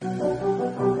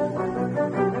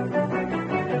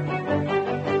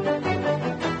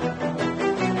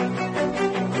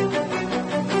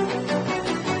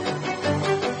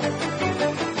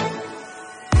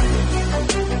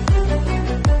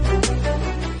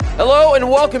Hello and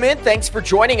welcome in. Thanks for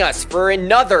joining us for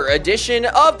another edition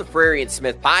of the Frary and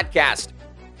Smith podcast.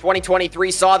 2023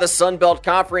 saw the Sun Belt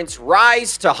Conference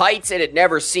rise to heights it had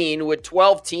never seen, with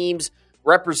 12 teams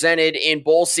represented in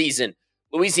bowl season.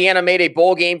 Louisiana made a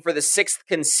bowl game for the sixth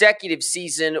consecutive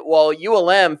season, while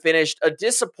ULM finished a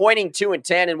disappointing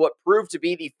 2-10 in what proved to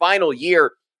be the final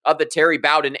year of the Terry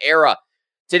Bowden era.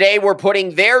 Today, we're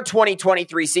putting their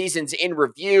 2023 seasons in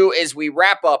review as we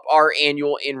wrap up our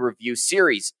annual In Review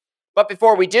series. But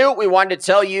before we do, we wanted to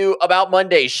tell you about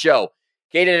Monday's show.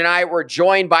 Caden and I were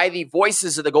joined by the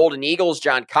voices of the Golden Eagles,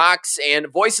 John Cox, and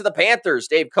voice of the Panthers,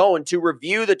 Dave Cohen, to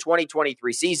review the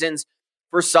 2023 seasons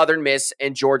for Southern Miss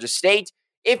and Georgia State.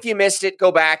 If you missed it,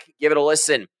 go back, give it a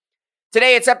listen.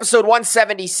 Today, it's episode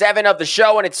 177 of the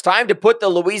show, and it's time to put the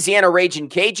Louisiana Ragin'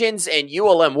 Cajuns and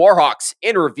ULM Warhawks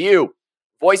in review.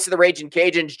 Voice of the Ragin'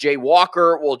 Cajuns, Jay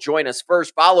Walker, will join us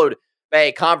first, followed by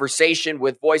a conversation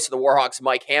with voice of the Warhawks,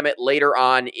 Mike Hammett, later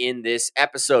on in this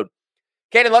episode.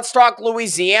 Caden, let's talk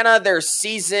Louisiana. Their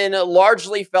season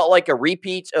largely felt like a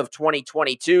repeat of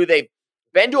 2022. They've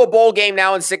been to a bowl game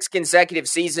now in 6 consecutive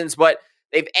seasons, but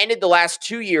they've ended the last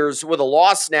 2 years with a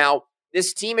loss now.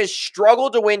 This team has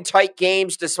struggled to win tight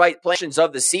games despite portions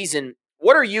of the season.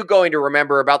 What are you going to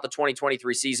remember about the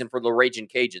 2023 season for the Ragin'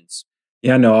 Cajuns?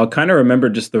 Yeah, no, I'll kind of remember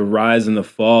just the rise and the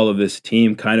fall of this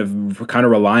team, kind of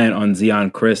reliant on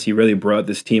Zeon Chriss. He really brought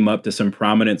this team up to some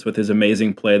prominence with his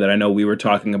amazing play that I know we were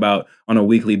talking about on a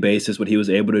weekly basis, what he was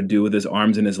able to do with his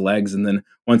arms and his legs. And then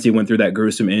once he went through that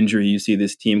gruesome injury, you see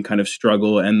this team kind of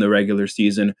struggle and the regular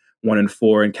season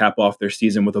 1-4 and cap off their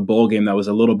season with a bowl game that was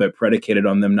a little bit predicated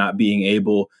on them not being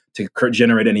able to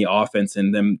generate any offense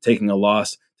and them taking a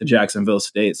loss to Jacksonville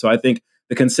State. So I think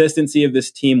the consistency of this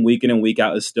team week in and week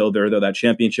out is still there, though. That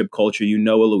championship culture, a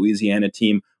Louisiana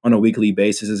team on a weekly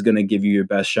basis is going to give you your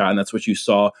best shot. And that's what you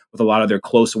saw with a lot of their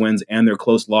close wins and their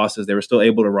close losses. They were still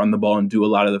able to run the ball and do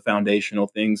a lot of the foundational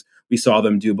things we saw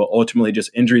them do. But ultimately,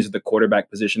 just injuries at the quarterback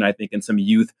position, I think, and some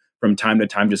youth from time to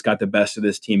time just got the best of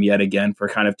this team yet again for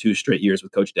kind of 2 straight years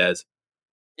with Coach Dez.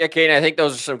 Yeah, Kane, I think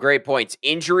those are some great points.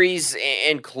 Injuries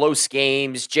and close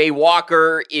games. Jay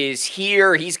Walker is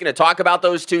here. He's going to talk about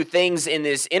those 2 things in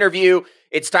this interview.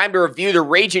 It's time to review the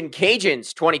Ragin'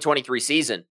 Cajuns 2023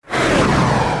 season.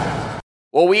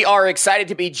 Well, we are excited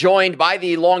to be joined by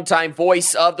the longtime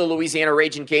voice of the Louisiana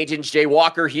Ragin' Cajuns, Jay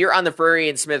Walker, here on the Frary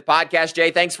and Smith podcast.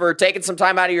 Jay, thanks for taking some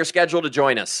time out of your schedule to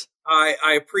join us.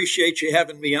 I appreciate you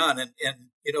having me on, and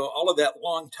all of that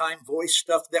long-time voice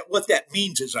stuff. That what that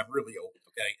means is I'm really old.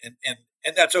 Okay,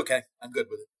 and that's okay. I'm good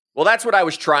with it. Well, that's what I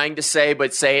was trying to say,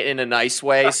 but say it in a nice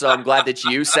way. So I'm glad that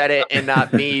you said it and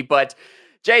not me. But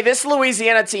Jay, this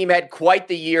Louisiana team had quite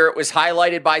the year. It was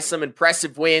highlighted by some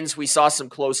impressive wins. We saw some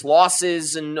close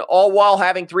losses, and all while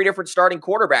having 3 different starting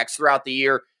quarterbacks throughout the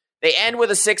year. They end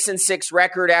with a 6-6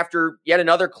 record after yet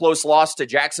another close loss to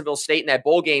Jacksonville State in that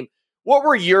bowl game. What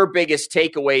were your biggest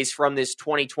takeaways from this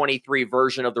 2023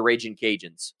 version of the Ragin'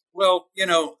 Cajuns? Well,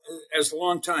 as the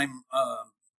longtime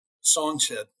song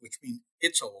said, which means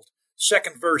it's old,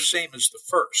 second verse, same as the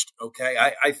first, okay?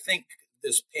 I think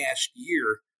this past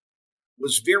year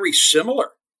was very similar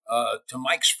to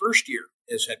Mike's first year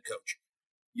as head coach.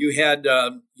 You had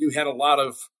a lot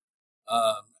of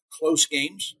close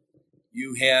games.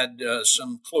 You had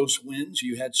some close wins.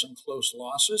 You had some close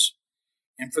losses.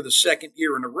 And for the second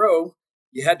year in a row,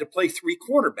 you had to play 3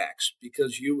 quarterbacks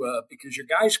because your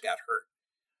guys got hurt.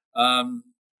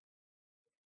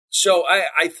 So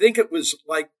I think it was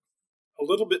like a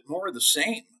little bit more of the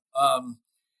same.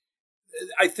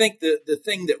 I think the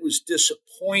thing that was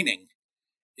disappointing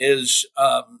is,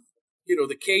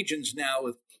 the Cajuns now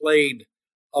have played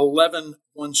 11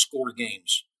 one-score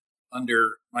games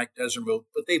under Mike Desormeaux,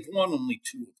 but they've won only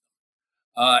 2 of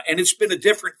them. And it's been a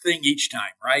different thing each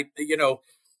time, right?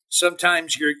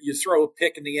 Sometimes you throw a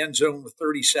pick in the end zone with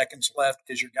 30 seconds left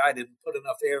because your guy didn't put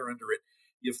enough air under it.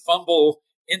 You fumble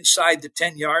inside the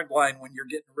 10-yard line when you're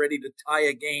getting ready to tie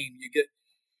a game.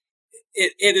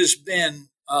 It has been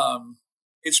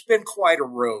it's been quite a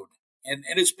road, and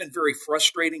it's been very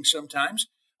frustrating sometimes.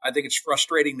 I think it's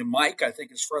frustrating to Mike. I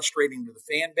think it's frustrating to the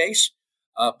fan base.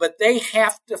 But they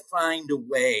have to find a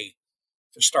way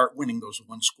to start winning those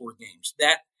one-score games.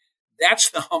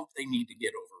 That's the hump they need to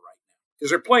get over right now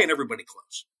because they're playing everybody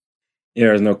close. Yeah,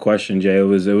 there's no question, Jay. It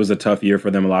was a tough year for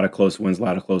them. A lot of close wins, a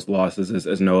lot of close losses,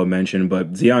 as Noah mentioned.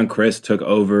 But Zeon Chriss took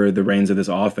over the reins of this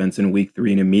offense in week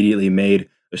 3 and immediately made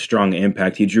a strong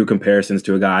impact. He drew comparisons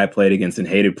to a guy I played against and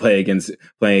hated playing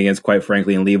against, quite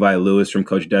frankly, and Levi Lewis from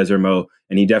Coach Desormeaux.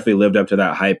 And he definitely lived up to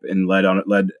that hype and led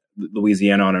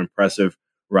Louisiana on an impressive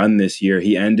run this year.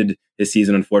 He ended his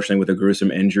season, unfortunately, with a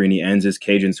gruesome injury, and he ends his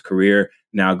Cajuns career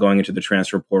now going into the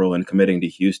transfer portal and committing to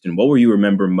Houston. What will you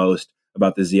remember most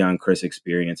about the Zeon Chriss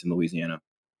experience in Louisiana?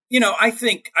 I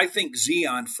think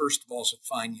Zeon, first of all, is a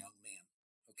fine young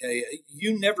man. Okay,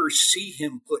 you never see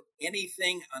him put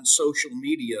anything on social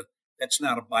media that's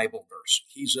not a Bible verse.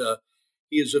 He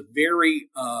is a very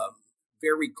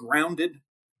very grounded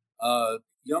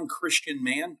young Christian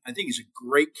man. I think he's a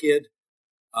great kid.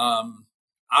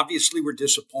 Obviously, we're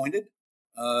disappointed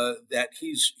that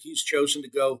he's chosen to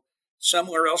go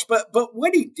somewhere else. But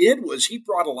what he did was he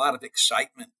brought a lot of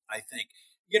excitement. I think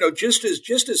just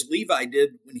as Levi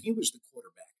did when he was the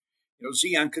quarterback.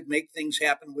 Zeon could make things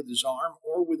happen with his arm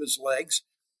or with his legs.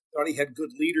 Thought he had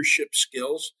good leadership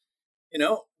skills.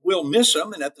 We'll miss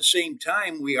him, and at the same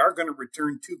time, we are going to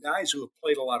return two guys who have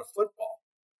played a lot of football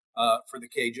for the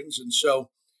Cajuns, and so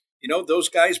those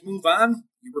guys move on.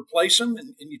 You replace them,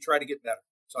 and you try to get better.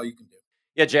 That's all you can do.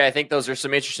 Yeah, Jay, I think those are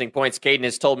some interesting points. Caden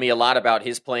has told me a lot about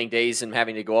his playing days and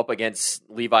having to go up against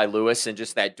Levi Lewis and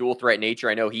just that dual threat nature.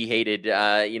 I know he hated,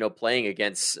 playing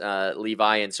against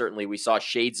Levi, and certainly we saw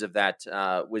shades of that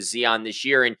with Zeon this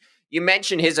year. And you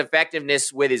mentioned his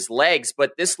effectiveness with his legs,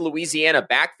 but this Louisiana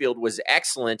backfield was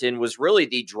excellent and was really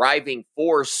the driving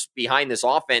force behind this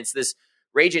offense. This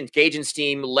Raging Cajuns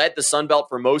team led the Sun Belt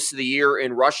for most of the year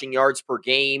in rushing yards per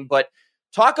game, but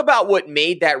talk about what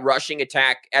made that rushing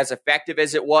attack as effective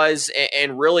as it was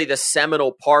and really the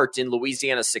seminal part in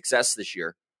Louisiana's success this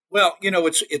year. Well,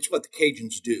 it's what the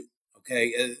Cajuns do,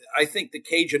 okay? I think the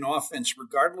Cajun offense,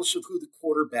 regardless of who the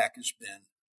quarterback has been,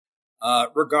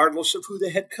 regardless of who the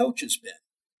head coach has been,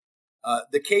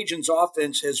 the Cajuns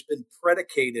offense has been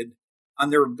predicated on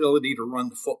their ability to run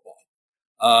the football.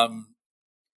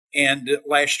 And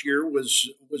last year was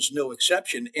no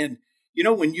exception. And,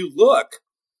 when you look,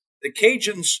 the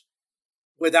Cajuns,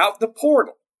 without the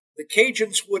portal, the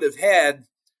Cajuns would have had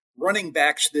running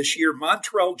backs this year,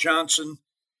 Montrell Johnson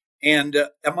and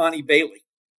Amani Bailey.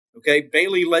 Okay,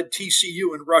 Bailey led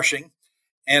TCU in rushing,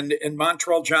 and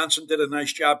Montrell Johnson did a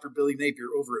nice job for Billy Napier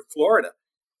over at Florida.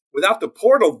 Without the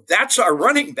portal, that's our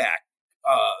running back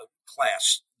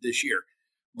class this year.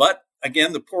 But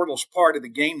again, the portal's part of the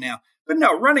game now. But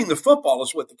no, running the football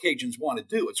is what the Cajuns want to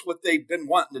do. It's what they've been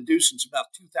wanting to do since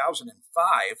about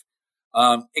 2005.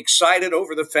 Excited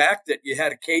over the fact that you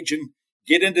had a Cajun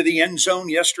get into the end zone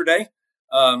yesterday.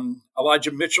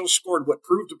 Elijah Mitchell scored what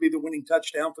proved to be the winning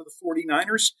touchdown for the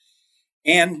 49ers.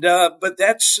 And but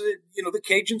that's, the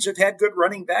Cajuns have had good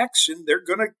running backs, and they're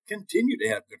going to continue to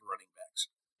have good running backs.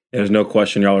 There's no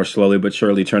question y'all are slowly but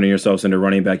surely turning yourselves into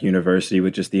running back university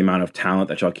with just the amount of talent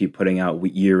that y'all keep putting out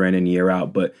year in and year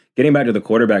out. But getting back to the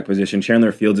quarterback position,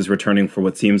 Chandler Fields is returning for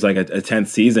what seems like a 10th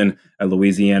season at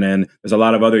Louisiana, and there's a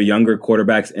lot of other younger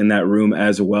quarterbacks in that room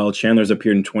as well. Chandler's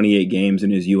appeared in 28 games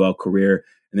in his UL career,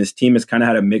 and this team has kind of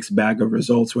had a mixed bag of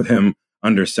results with him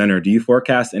under center. Do you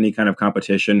forecast any kind of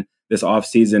competition this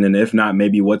offseason? And if not,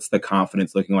 maybe what's the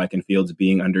confidence looking like in Fields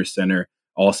being under center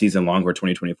all season long for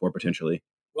 2024 potentially?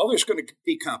 Well, there's going to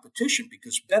be competition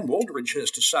because Ben Woldridge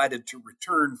has decided to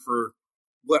return for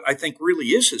what I think really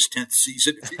is his 10th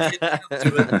season. If you get down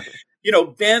to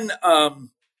it,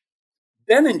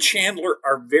 Ben and Chandler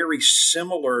are very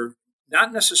similar,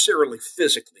 not necessarily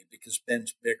physically because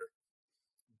Ben's bigger.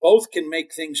 Both can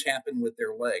make things happen with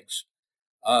their legs.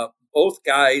 Both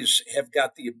guys have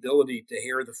got the ability to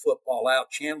hair the football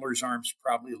out. Chandler's arm's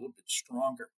probably a little bit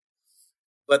stronger,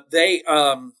 but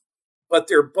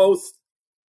they're both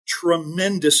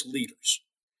tremendous leaders.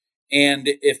 And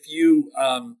if you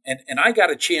and I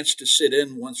got a chance to sit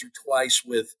in once or twice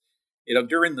with,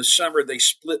 during the summer they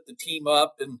split the team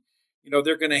up, and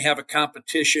they're going to have a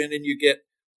competition, and you get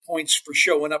points for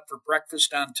showing up for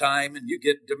breakfast on time, and you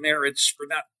get demerits for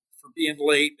being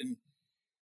late. And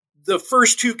the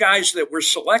first two guys that were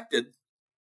selected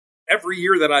every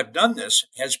year that I've done this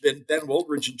has been Ben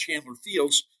Woldridge and Chandler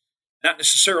Fields. Not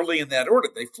necessarily in that order.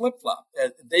 They flip-flop.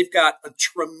 They've got a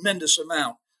tremendous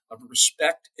amount of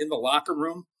respect in the locker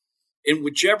room. And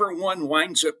whichever one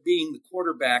winds up being the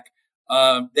quarterback,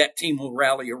 that team will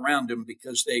rally around him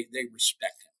because they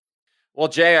respect him. Well,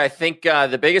 Jay, I think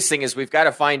the biggest thing is we've got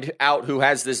to find out who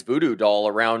has this voodoo doll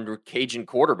around Cajun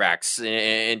quarterbacks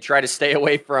and try to stay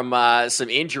away from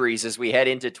some injuries as we head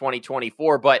into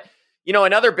 2024. But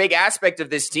another big aspect of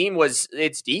this team was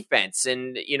its defense,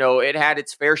 and, it had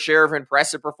its fair share of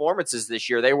impressive performances this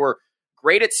year. They were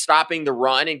great at stopping the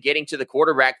run and getting to the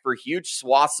quarterback for huge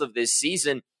swaths of this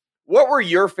season. What were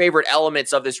your favorite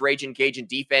elements of this Raging Cajun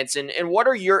defense, and what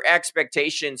are your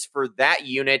expectations for that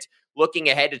unit looking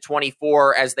ahead to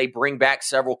 24 as they bring back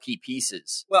several key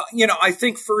pieces? Well, I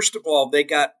think, first of all, they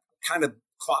got kind of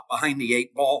caught behind the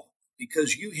eight ball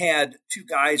because you had two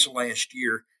guys last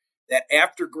year that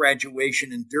after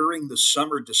graduation and during the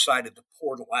summer decided to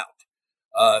portal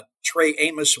out. Trey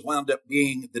Amos wound up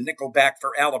being the nickelback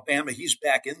for Alabama. He's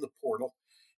back in the portal.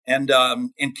 And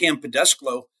Cam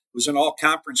Pedesclo was an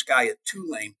all-conference guy at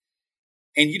Tulane.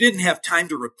 And you didn't have time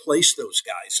to replace those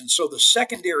guys. And so the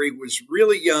secondary was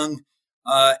really young,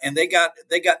 and they got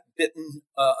bitten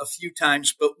a few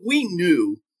times. But we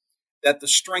knew that the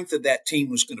strength of that team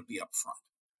was going to be up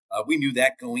front. We knew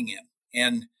that going in.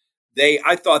 And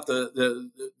I thought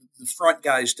the front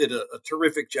guys did a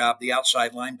terrific job, the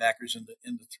outside linebackers and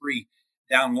the three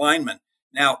down linemen.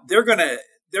 Now, they're going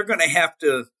to have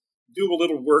to do a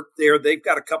little work there. They've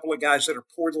got a couple of guys that are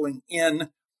portaling in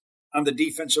on the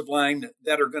defensive line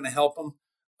that are going to help them.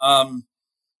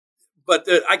 But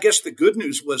I guess the good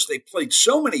news was they played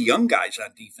so many young guys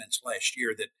on defense last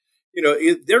year that,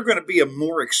 they're going to be a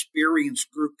more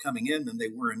experienced group coming in than they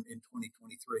were in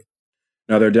 2023.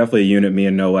 No, they're definitely a unit me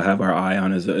and Noah have our eye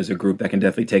on as a group that can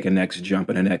definitely take a next jump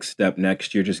and a next step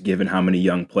next year, just given how many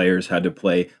young players had to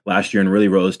play last year and really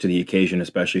rose to the occasion,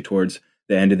 especially towards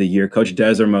the end of the year. Coach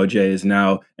Desirmo J is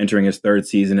now entering his third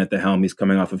season at the helm. He's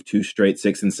coming off of 2 straight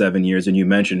 6 and 7 years. And you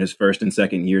mentioned his first and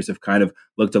second years have kind of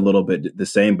looked a little bit the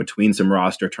same between some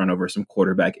roster turnover, some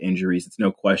quarterback injuries. It's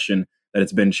no question that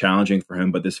it's been challenging for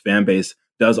him, but this fan base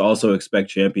does also expect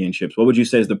championships. What would you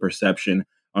say is the perception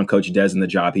on Coach Des and the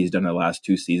job he's done the last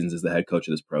 2 seasons as the head coach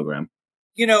of this program?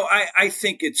 I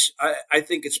think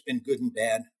it's been good and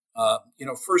bad.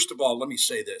 First of all, let me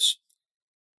say this.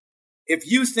 If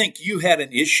you think you had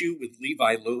an issue with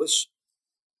Levi Lewis,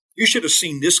 you should have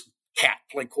seen this cat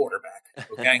play quarterback.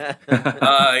 Okay,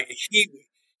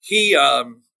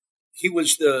 he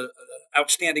was the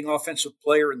outstanding offensive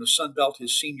player in the Sun Belt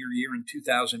his senior year in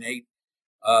 2008.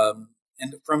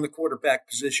 And from the quarterback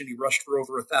position, he rushed for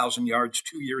over 1,000 yards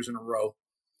 2 years in a row.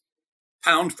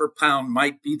 Pound for pound,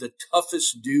 might be the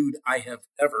toughest dude I have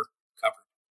ever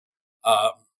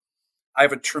covered. I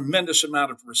have a tremendous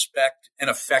amount of respect and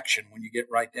affection when you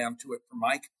get right down to it for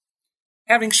Mike.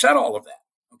 Having said all of that,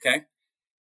 okay,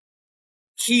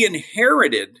 he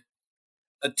inherited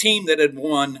a team that had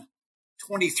won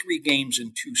 23 games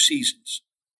in 2 seasons.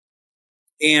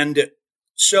 And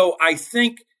so I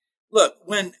think, look,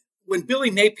 when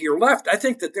Billy Napier left, I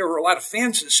think that there were a lot of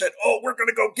fans that said, we're going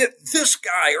to go get this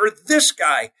guy or this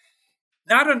guy.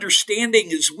 Not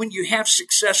understanding is when you have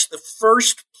success, the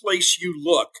first place you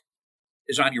look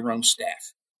is on your own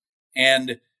staff.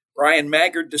 And Brian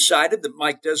Maggard decided that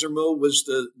Mike Desirmo was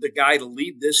the guy to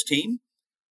lead this team.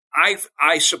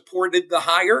 I supported the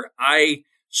hire. I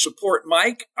support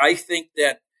Mike. I think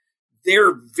that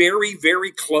they're very,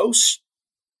 very close.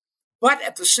 But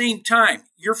at the same time,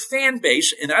 your fan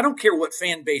base, and I don't care what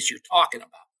fan base you're talking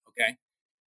about, okay?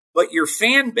 But your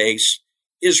fan base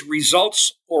is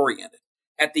results oriented.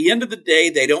 At the end of the day,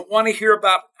 they don't want to hear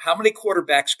about how many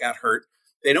quarterbacks got hurt.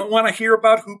 They don't want to hear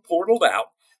about who portaled out.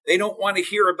 They don't want to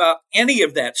hear about any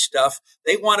of that stuff.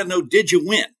 They want to know, did you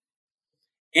win?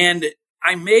 And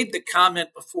I made the comment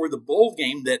before the bowl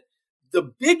game that the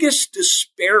biggest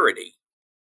disparity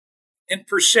in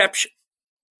perception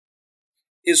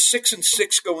is 6 and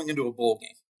 6 going into a bowl game.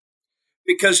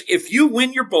 Because if you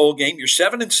win your bowl game, you're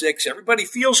 7 and 6, everybody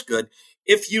feels good.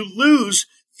 If you lose,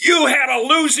 you had a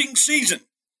losing season.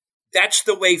 That's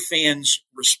the way fans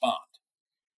respond.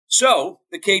 So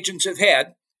the Cajuns have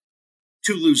had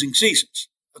 2 losing seasons,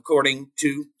 according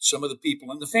to some of the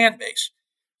people in the fan base.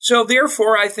 So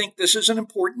therefore, I think this is an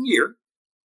important year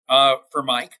for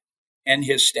Mike and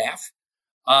his staff.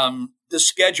 The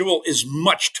schedule is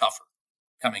much tougher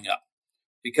coming up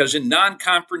because in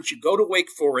non-conference, you go to Wake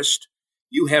Forest,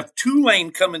 you have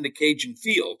Tulane coming to Cajun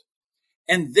Field,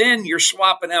 and then you're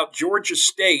swapping out Georgia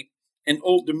State and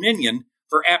Old Dominion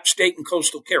for App State and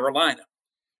Coastal Carolina.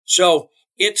 So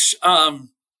it's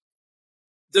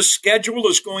the schedule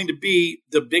is going to be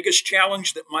the biggest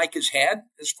challenge that Mike has had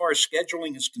as far as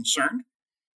scheduling is concerned.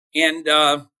 And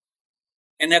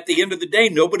at the end of the day,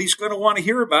 nobody's going to want to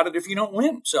hear about it if you don't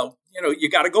win. So, you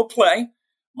got to go play.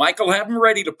 Mike will have them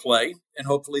ready to play, and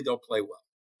hopefully they'll play well.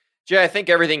 Jay, I think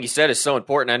everything you said is so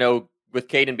important. I know with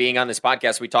Caden being on this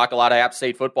podcast, we talk a lot of App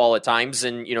State football at times.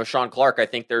 And, Sean Clark, I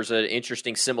think there's an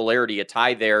interesting similarity, a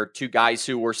tie there. 2 guys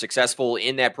who were successful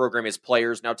in that program as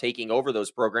players now taking over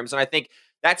those programs. And I think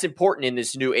that's important in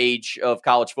this new age of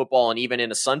college football and even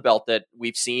in a Sun Belt that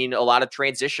we've seen a lot of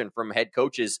transition from head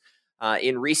coaches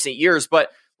in recent years.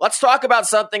 But let's talk about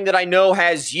something that I know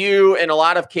has you and a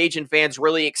lot of Cajun fans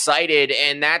really excited,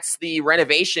 and that's the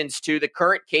renovations to the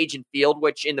current Cajun Field,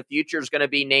 which in the future is going to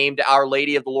be named Our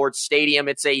Lady of the Lord Stadium.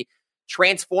 It's a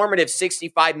transformative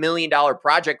 $65 million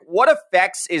project. What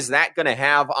effects is that going to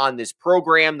have on this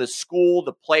program, the school,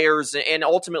 the players, and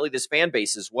ultimately this fan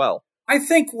base as well? I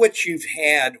think what you've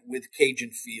had with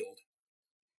Cajun Field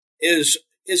is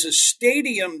a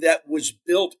stadium that was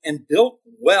built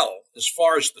well as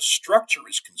far as the structure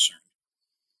is concerned.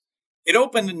 It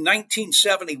opened in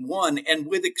 1971, and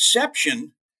with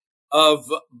exception of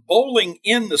bowling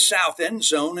in the south end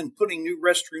zone and putting new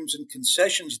restrooms and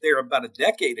concessions there about a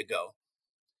decade ago,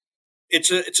 it's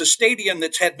a stadium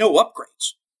that's had no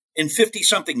upgrades in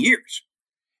 50-something years.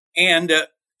 And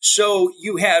so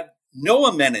you have no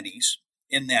amenities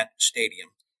in that stadium.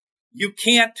 You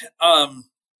can't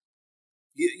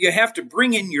you have to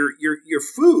bring in your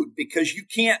food because you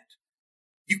can't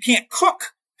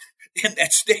cook in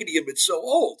that stadium. It's so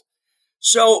old.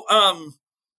 So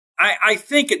I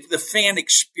think the fan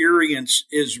experience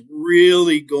is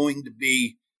really going to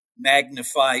be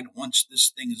magnified once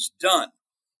this thing is done.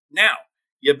 Now,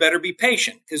 you better be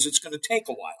patient because it's going to take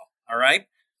a while. All right.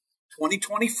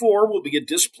 2024 will be a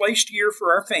displaced year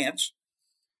for our fans.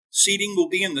 Seating will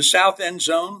be in the south end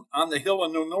zone, on the hill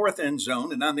in the north end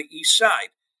zone, and on the east side.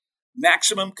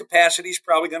 Maximum capacity is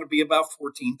probably going to be about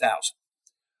 14,000.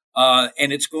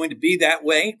 And it's going to be that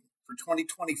way for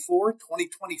 2024.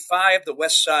 2025, the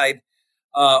west side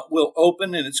will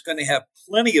open, and it's going to have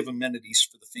plenty of amenities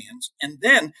for the fans. And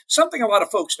then something a lot of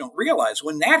folks don't realize,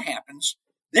 when that happens,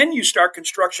 then you start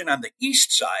construction on the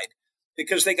east side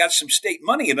because they got some state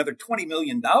money, another $20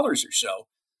 million or so.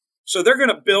 So they're going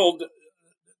to build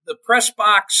the press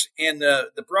box and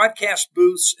the broadcast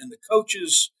booths and the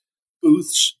coaches'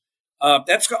 booths.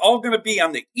 That's all going to be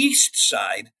on the east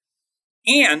side.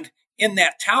 And in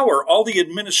that tower, all the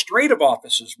administrative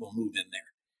offices will move in there.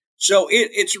 So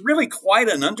it's really quite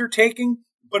an undertaking,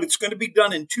 but it's going to be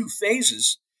done in two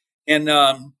phases. And,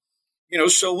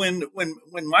 so when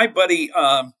my buddy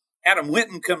Adam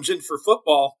Winton comes in for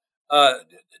football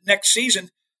next season,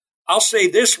 I'll say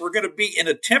this: we're going to be in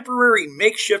a temporary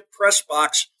makeshift press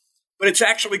box, but it's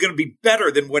actually going to be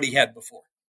better than what he had before.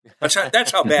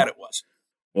 That's how bad it was.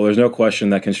 Well, there's no question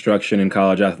that construction in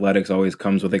college athletics always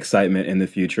comes with excitement in the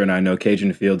future. And I know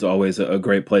Cajun Field's always a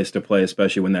great place to play,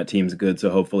 especially when that team's good. So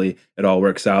hopefully it all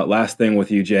works out. Last thing with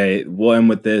you, Jay, we'll end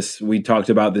with this. We talked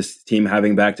about this team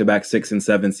having back-to-back 6 and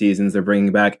 7 seasons. They're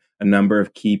bringing back a number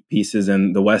of key pieces,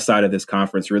 and the west side of this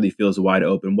conference really feels wide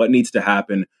open. What needs to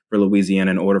happen for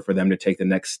Louisiana in order for them to take the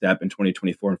next step in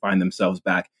 2024 and find themselves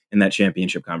back in that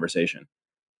championship conversation?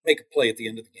 Make a play at the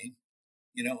end of the game.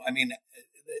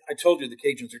 I told you the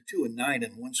Cajuns are 2-9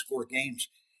 in one-score games,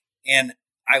 and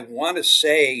I want to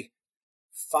say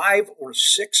 5 or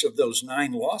 6 of those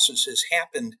 9 losses has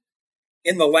happened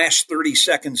in the last 30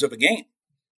 seconds of a game.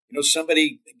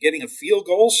 Somebody getting a field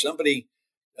goal, somebody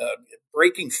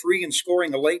breaking free and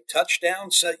scoring a late touchdown,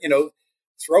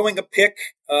 throwing a pick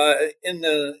in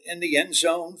the end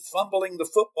zone, fumbling the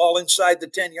football inside the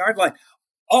 10-yard line.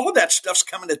 All of that stuff's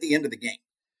coming at the end of the game.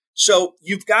 So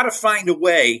you've got to find a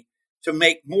way to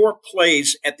make more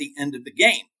plays at the end of the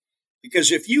game.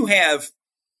 Because if you have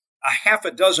a half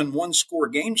a dozen one-score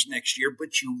games next year,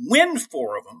 but you win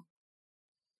 4 of them,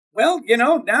 well,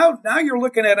 now you're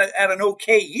looking at an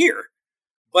okay year.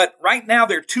 But right now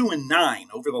they're 2-9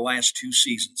 over the last 2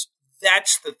 seasons.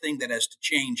 That's the thing that has to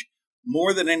change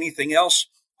more than anything else.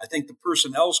 I think the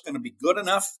personnel is going to be good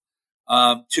enough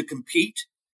to compete.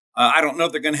 I don't know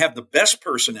if they're going to have the best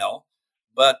personnel,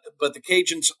 but the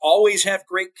Cajuns always have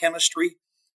great chemistry.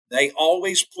 They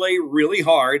always play really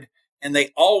hard, and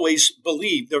they always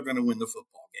believe they're going to win the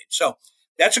football game. So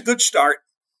that's a good start.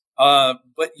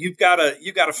 But you've got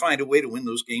to find a way to win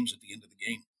those games at the end of the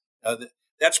game.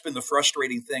 That's been the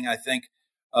frustrating thing, I think,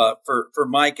 for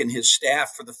Mike and his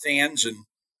staff, for the fans, and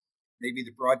maybe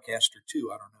the broadcaster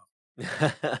too. I don't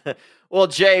know. Well,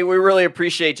 Jay, we really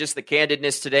appreciate just the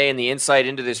candidness today and the insight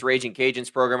into this Raging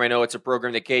Cajuns program. I know it's a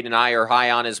program that Cade and I are high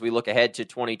on as we look ahead to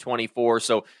 2024.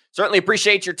 So certainly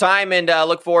appreciate your time and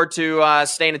look forward to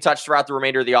staying in touch throughout the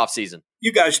remainder of the offseason.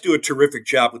 You guys do a terrific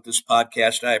job with this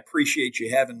podcast. I appreciate you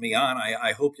having me on.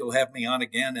 I hope you'll have me on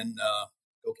again, and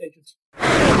go Cajuns.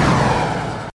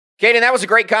 Caden, that was a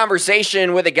great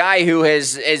conversation with a guy who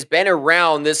has been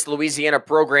around this Louisiana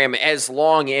program as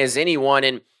long as anyone.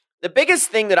 And the biggest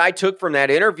thing that I took from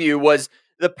that interview was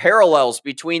the parallels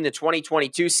between the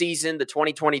 2022 season, the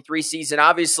 2023 season.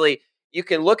 Obviously, you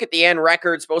can look at the end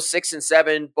records, both 6 and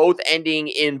 7, both ending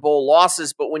in bowl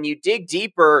losses. But when you dig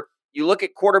deeper, you look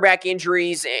at quarterback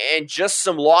injuries and just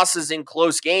some losses in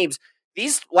close games.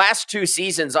 These last 2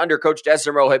 seasons under Coach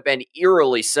Desormeaux have been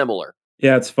eerily similar.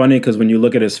 Yeah, it's funny because when you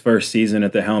look at his first season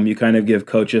at the helm, you kind of give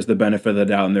coaches the benefit of the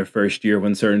doubt in their first year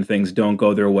when certain things don't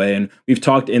go their way. And we've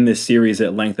talked in this series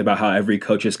at length about how every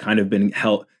coach has kind of been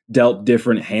dealt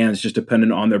different hands just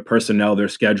depending on their personnel, their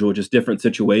schedule, just different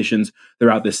situations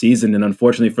throughout the season. And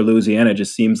unfortunately for Louisiana, it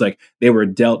just seems like they were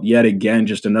dealt yet again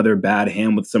just another bad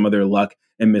hand with some of their luck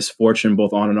and misfortune,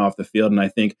 both on and off the field. And I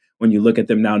think when you look at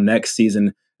them now next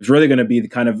season, it's really going to be the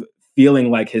kind of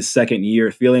feeling like his second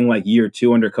year, feeling like year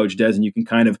two under Coach Des. And you can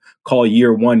kind of call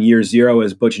year one, year zero,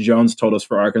 as Butch Jones told us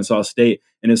for Arkansas State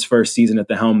in his first season at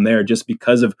the helm there, just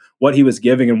because of what he was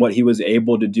giving and what he was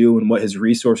able to do and what his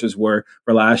resources were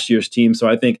for last year's team. So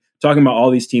I think talking about all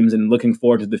these teams and looking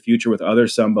forward to the future with other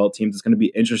Sun Belt teams, it's going to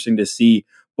be interesting to see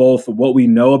both what we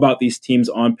know about these teams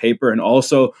on paper and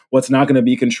also what's not going to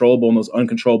be controllable and those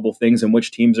uncontrollable things and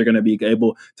which teams are going to be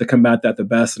able to combat that the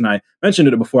best. And I mentioned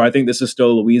it before. I think this is still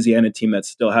a Louisiana team that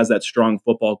still has that strong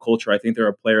football culture. I think they're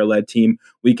a player-led team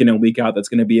week in and week out that's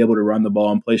going to be able to run the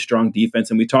ball and play strong defense.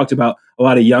 And we talked about a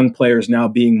lot of young players now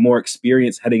being more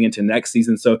experienced heading into next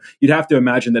season. So you'd have to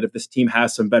imagine that if this team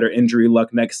has some better injury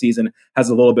luck next season, has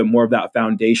a little bit more of that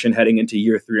foundation heading into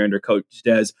year three under Coach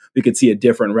Des, we could see a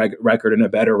different record and a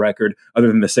better record other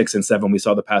than the 6-7 we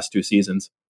saw the past two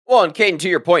seasons. Well, and Caden, to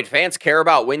your point, fans care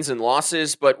about wins and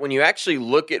losses, but when you actually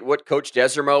look at what Coach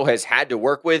Desormeaux has had to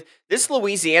work with, this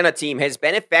Louisiana team has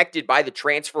been affected by the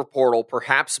transfer portal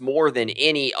perhaps more than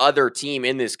any other team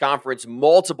in this conference.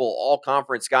 Multiple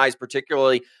all-conference guys,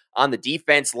 particularly on the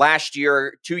defense last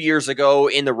year, 2 years ago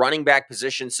in the running back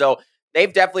position. So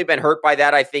they've definitely been hurt by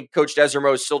that. I think Coach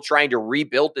Desormeaux is still trying to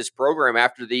rebuild this program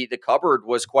after the cupboard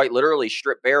was quite literally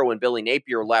stripped bare when Billy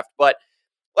Napier left. But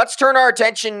let's turn our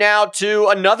attention now to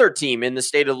another team in the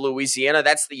state of Louisiana.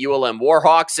 That's the ULM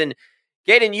Warhawks. And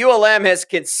Caden, ULM has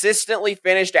consistently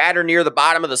finished at or near the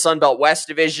bottom of the Sun Belt West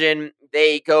Division.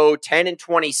 They go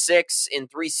 10-26 in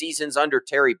 3 seasons under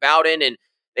Terry Bowden, and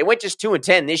they went just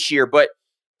 2-10 this year. But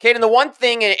Caden, the one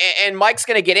thing, and Mike's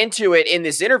going to get into it in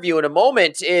this interview in a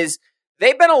moment, is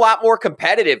they've been a lot more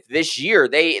competitive this year.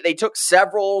 They took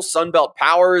several Sun Belt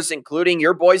powers, including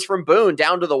your boys from Boone,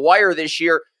 down to the wire this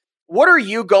year. What are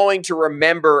you going to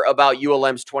remember about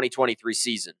ULM's 2023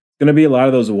 season? Going to be a lot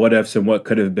of those what ifs and what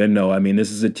could have been. No, I mean, this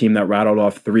is a team that rattled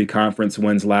off 3 conference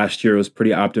wins last year. It was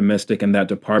pretty optimistic in that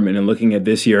department. And looking at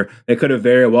this year, they could have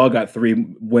very well got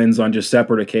 3 wins on just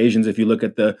separate occasions. If you look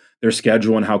at their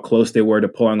schedule and how close they were to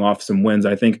pulling off some wins,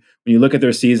 I think when you look at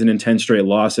their season in 10 straight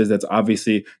losses, that's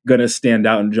obviously going to stand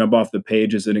out and jump off the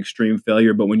page as an extreme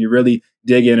failure. But when you really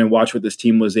dig in and watch what this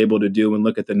team was able to do and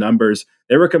look at the numbers,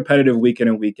 they were competitive week in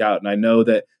and week out. And I know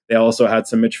that they also had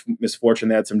some misfortune.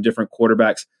 They had some different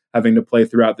quarterbacks having to play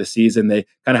throughout the season. They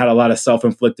kind of had a lot of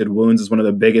self-inflicted wounds is one of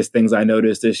the biggest things I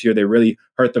noticed this year. They really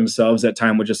hurt themselves at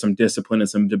time with just some discipline and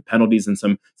some penalties and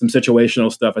some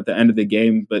situational stuff at the end of the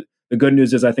game. But the good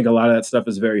news is I think a lot of that stuff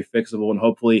is very fixable, and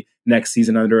hopefully next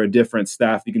season under a different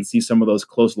staff, you can see some of those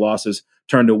close losses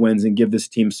turn to wins and give this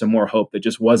team some more hope that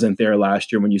just wasn't there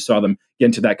last year when you saw them get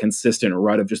into that consistent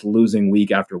rut of just losing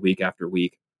week after week after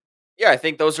week. Yeah, I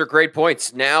think those are great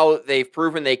points. Now they've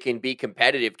proven they can be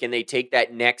competitive. Can they take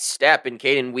that next step? And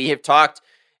Caden, we have talked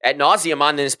ad nauseum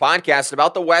on this podcast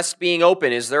about the West being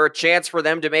open. Is there a chance for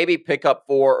them to maybe pick up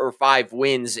 4 or 5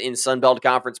 wins in Sun Belt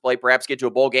Conference play, perhaps get to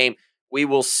a bowl game? We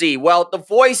will see. Well, the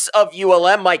voice of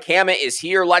ULM, Mike Hammett, is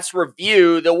here. Let's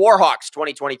review the Warhawks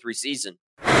 2023 season.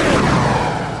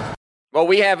 Well,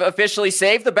 we have officially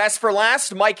saved the best for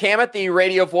last. Mike Hammett, the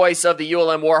radio voice of the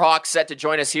ULM Warhawks, set to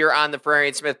join us here on the Frary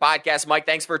and Smith podcast. Mike,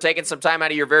 thanks for taking some time out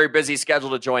of your very busy schedule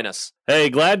to join us. Hey,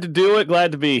 glad to do it.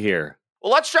 Glad to be here.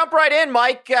 Well, let's jump right in,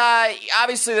 Mike.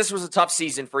 Obviously, this was a tough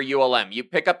season for ULM. You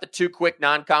pick up the 2 quick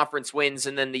non-conference wins,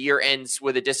 and then the year ends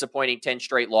with a disappointing 10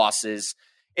 straight losses.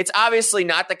 It's obviously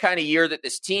not the kind of year that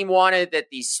this team wanted, that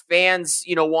these fans,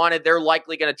 wanted. They're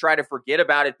likely going to try to forget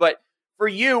about it. But for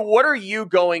you, what are you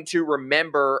going to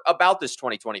remember about this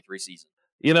 2023 season?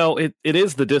 It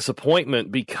is the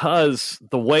disappointment because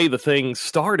the way the thing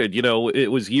started,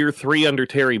 it was year 3 under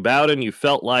Terry Bowden. You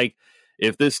felt like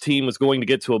if this team was going to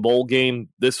get to a bowl game,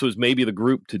 this was maybe the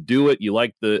group to do it. You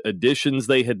liked the additions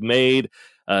they had made,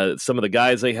 some of the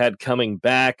guys they had coming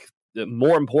back.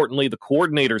 More importantly, the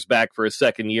coordinator's back for a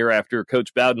second year after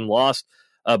Coach Bowden lost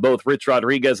both Rich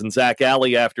Rodriguez and Zach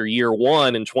Alley after year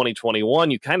 1 in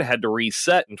 2021. You kind of had to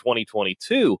reset in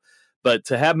 2022. But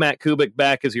to have Matt Kubik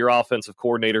back as your offensive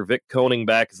coordinator, Vic Koenig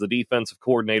back as the defensive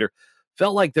coordinator,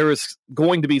 felt like there was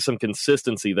going to be some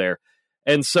consistency there.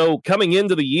 And so coming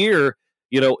into the year,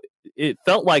 it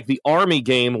felt like the Army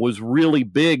game was really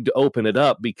big to open it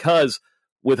up because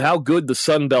with how good the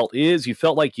Sun Belt is, you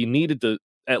felt like you needed to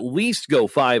at least go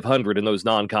 500 in those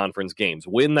non-conference games.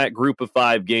 Win that group of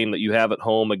 5 game that you have at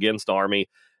home against Army,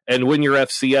 and win your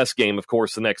FCS game, of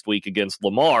course, the next week against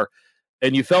Lamar.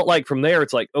 And you felt like from there,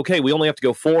 it's like, okay, we only have to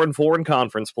go 4-4 in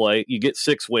conference play. You get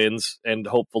 6 wins, and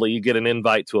hopefully you get an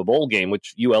invite to a bowl game,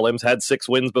 which ULM's had 6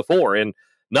 wins before and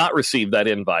not received that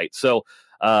invite. So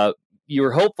you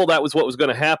were hopeful that was what was going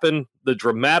to happen. The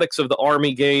dramatics of the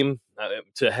Army game,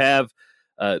 to have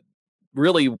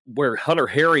really where Hunter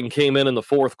Herring came in the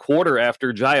fourth quarter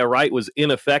after Jaya Wright was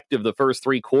ineffective the first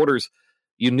 3 quarters.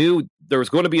 You knew there was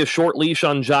going to be a short leash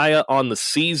on Jaya on the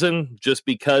season just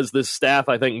because this staff,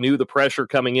 I think, knew the pressure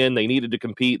coming in. They needed to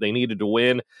compete. They needed to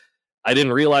win. I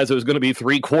didn't realize it was going to be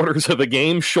 3 quarters of a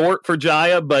game short for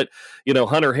Jaya, but,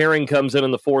 Hunter Herring comes in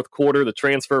the fourth quarter. The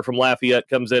transfer from Lafayette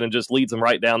comes in and just leads them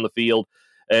right down the field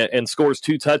and scores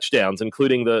 2 touchdowns,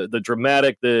 including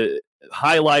the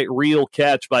highlight reel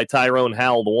catch by Tyrone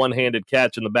Howell, the one-handed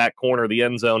catch in the back corner of the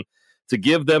end zone to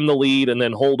give them the lead and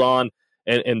then hold on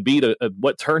and beat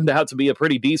what turned out to be a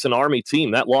pretty decent Army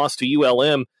team. That loss to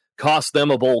ULM cost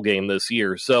them a bowl game this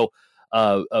year. So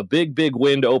a big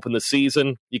win to open the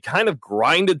season. You kind of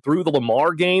grinded through the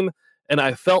Lamar game, and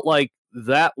I felt like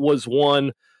that was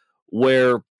one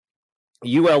where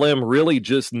ULM really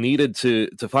just needed to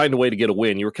find a way to get a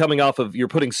win. You're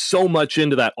putting so much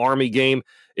into that Army game.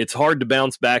 It's hard to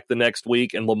bounce back the next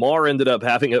week, and Lamar ended up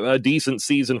having a decent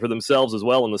season for themselves as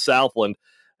well in the Southland,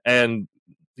 and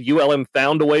ULM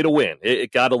found a way to win.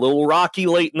 It got a little rocky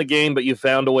late in the game, but you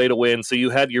found a way to win. So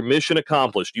you had your mission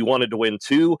accomplished. You wanted to win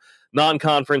 2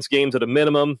 non-conference games at a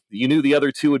minimum. You knew the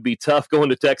other 2 would be tough going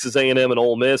to Texas A&M and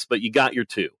Ole Miss, but you got your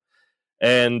 2.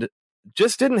 And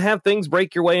just didn't have things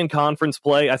break your way in conference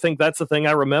play. I think that's the thing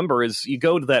I remember is you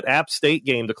go to that App State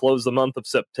game to close the month of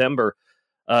September,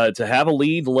 to have a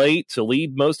lead late, to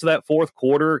lead most of that fourth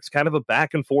quarter. It's kind of a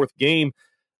back-and-forth game,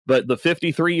 but the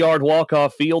 53-yard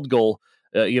walk-off field goal,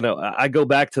 I go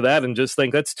back to that and just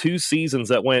think that's 2 seasons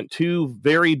that went 2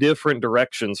 very different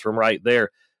directions from right there,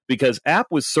 because App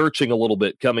was searching a little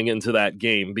bit coming into that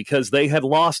game because they had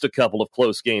lost a couple of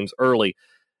close games early.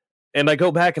 And I go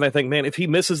back and I think, man, if he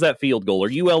misses that field goal or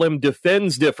ULM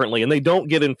defends differently and they don't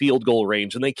get in field goal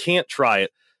range and they can't try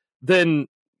it, then,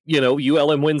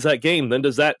 ULM wins that game. Then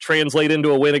does that translate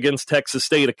into a win against Texas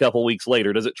State a couple weeks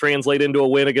later? Does it translate into a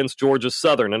win against Georgia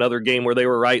Southern, another game where they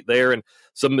were right there and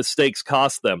some mistakes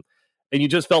cost them? And you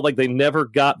just felt like they never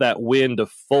got that win to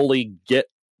fully get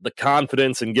the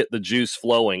confidence and get the juice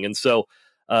flowing. And so,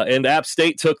 and App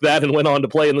State took that and went on to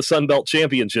play in the Sun Belt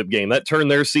Championship game. That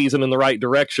turned their season in the right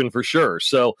direction for sure.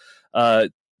 So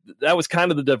that was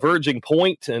kind of the diverging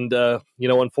point. And,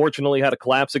 unfortunately had a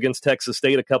collapse against Texas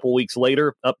State a couple weeks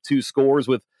later, up 2 scores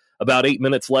with about 8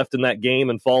 minutes left in that game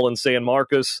and fall in San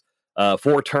Marcos.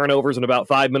 4 turnovers and about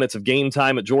 5 minutes of game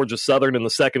time at Georgia Southern in the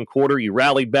second quarter. You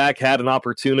rallied back, had an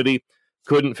opportunity,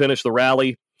 couldn't finish the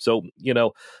rally. So,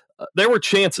 there were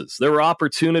chances, there were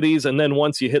opportunities. And then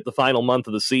once you hit the final month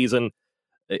of the season,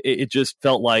 it just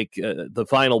felt like the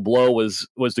final blow was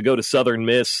to go to Southern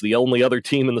Miss, the only other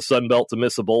team in the Sun Belt to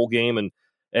miss a bowl game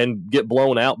and get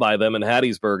blown out by them in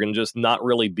Hattiesburg and just not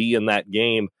really be in that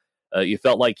game. You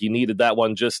felt like you needed that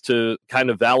one just to kind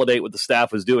of validate what the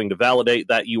staff was doing, to validate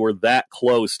that you were that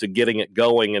close to getting it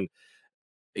going. And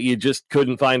you just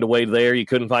couldn't find a way there. You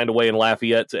couldn't find a way in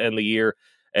Lafayette to end the year.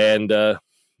 And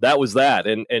that was that.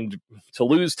 And to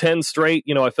lose 10 straight,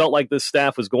 I felt like this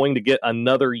staff was going to get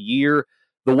another year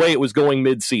the way it was going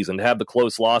midseason, to have the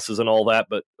close losses and all that.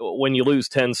 But when you lose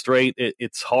 10 straight,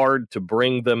 it's hard to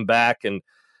bring them back. And,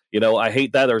 I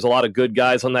hate that. There's a lot of good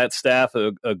guys on that staff,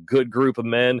 a good group of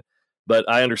men. But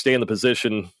I understand the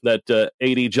position that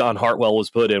AD John Hartwell was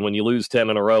put in. When you lose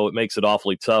 10 in a row, it makes it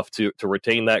awfully tough to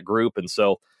retain that group. And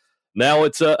so now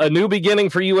it's a new beginning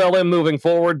for ULM moving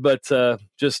forward, but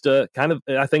just kind of,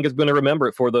 I think, is going to remember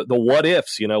it for the what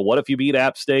ifs. What if you beat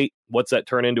App State? What's that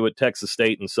turn into at Texas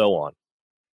State, and so on?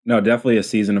 No, definitely a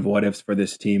season of what ifs for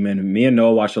this team. And me and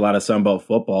Noah watched a lot of Sun Belt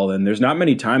football, and there's not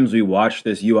many times we watched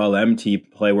this ULM team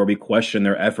play where we question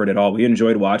their effort at all. We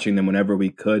enjoyed watching them whenever we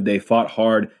could. They fought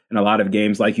hard in a lot of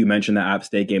games, like you mentioned, the App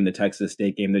State game, the Texas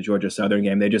State game, the Georgia Southern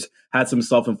game. They just had some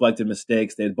self-inflicted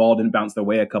mistakes. The ball didn't bounce their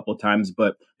way a couple of times,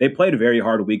 but they played very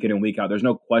hard week in and week out. There's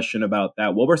no question about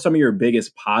that. What were some of your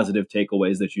biggest positive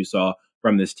takeaways that you saw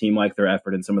from this team, like their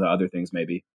effort and some of the other things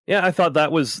maybe? Yeah, I thought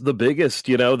that was the biggest,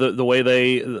 the way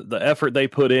the effort they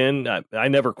put in. I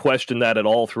never questioned that at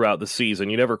all throughout the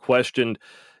season. You never questioned,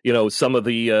 some of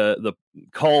the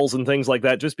calls and things like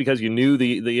that, just because you knew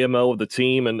the MO of the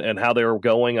team and how they were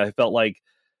going. I felt like,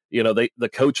 the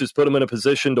coaches put them in a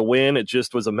position to win. It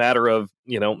just was a matter of,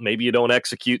 maybe you don't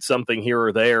execute something here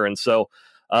or there. And so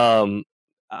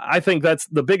I think that's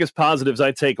the biggest positives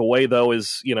I take away, though,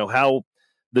 is, how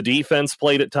the defense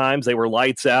played at times. They were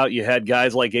lights out. You had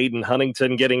guys like Aiden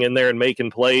Huntington getting in there and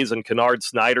making plays, and Kennard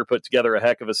Snyder put together a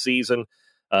heck of a season.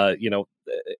 I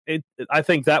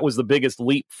think that was the biggest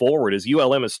leap forward, is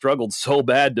ULM has struggled so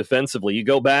bad defensively. You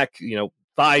go back,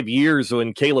 5 years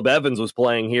when Caleb Evans was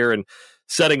playing here and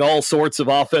setting all sorts of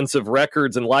offensive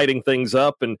records and lighting things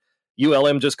up, and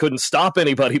ULM just couldn't stop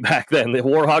anybody back then. The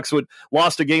Warhawks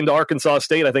lost a game to Arkansas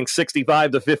State, I think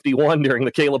 65-51 during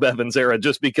the Caleb Evans era,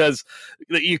 just because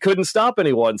you couldn't stop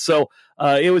anyone. So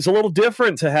it was a little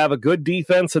different to have a good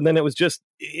defense, and then it was just,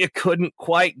 you couldn't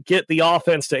quite get the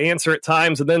offense to answer at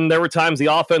times, and then there were times the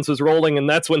offense was rolling, and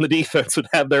that's when the defense would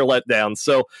have their letdown.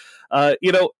 So, I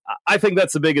think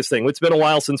that's the biggest thing. It's been a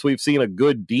while since we've seen a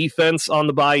good defense on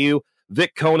the Bayou.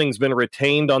 Vic Koning's been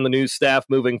retained on the new staff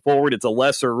moving forward. It's a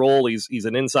lesser role. He's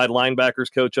an inside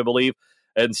linebackers coach, I believe.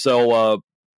 And so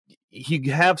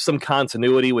you have some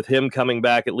continuity with him coming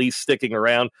back, at least sticking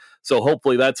around. So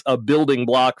hopefully that's a building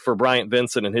block for Bryant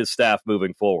Vincent and his staff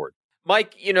moving forward.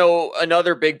 Mike,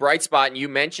 another big bright spot, and you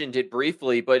mentioned it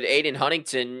briefly, but Aiden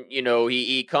Huntington,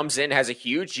 he comes in, has a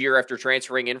huge year after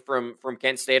transferring in from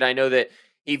Kent State. I know that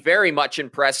he very much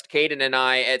impressed Caden and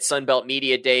I at Sunbelt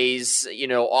Media Days,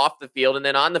 off the field. And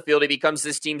then on the field, he becomes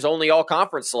this team's only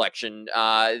all-conference selection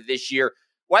this year.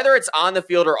 Whether it's on the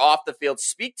field or off the field,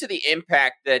 speak to the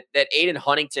impact that Aiden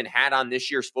Huntington had on this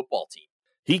year's football team.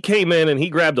 He came in and he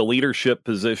grabbed a leadership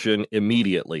position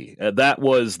immediately. That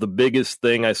was the biggest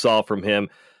thing I saw from him.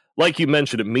 Like you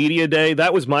mentioned at Media Day,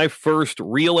 that was my first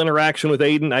real interaction with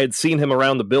Aiden. I had seen him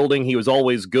around the building. He was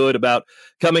always good about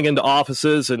coming into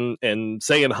offices and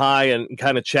saying hi and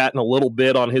kind of chatting a little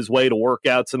bit on his way to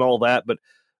workouts and all that. But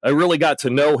I really got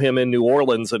to know him in New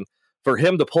Orleans, and for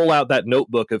him to pull out that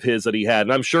notebook of his that he had,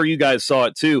 and I'm sure you guys saw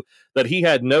it too, that he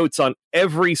had notes on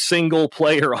every single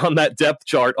player on that depth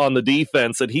chart on the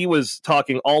defense, and he was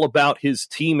talking all about his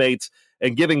teammates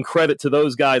and giving credit to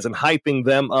those guys and hyping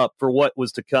them up for what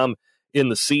was to come in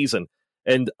the season.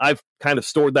 And I've kind of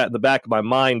stored that in the back of my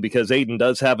mind because Aiden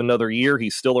does have another year.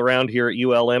 He's still around here at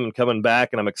ULM and coming back,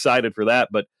 and I'm excited for that.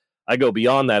 But I go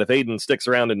beyond that. If Aiden sticks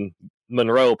around in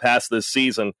Monroe past this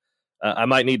season, I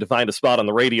might need to find a spot on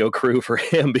the radio crew for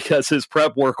him because his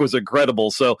prep work was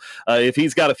incredible. So if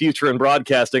he's got a future in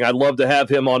broadcasting, I'd love to have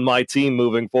him on my team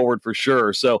moving forward for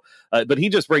sure. So, but he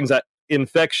just brings that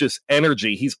infectious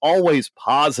energy. He's always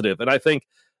positive, and I think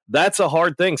that's a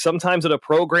hard thing sometimes at a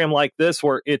program like this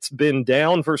where it's been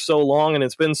down for so long and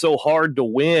it's been so hard to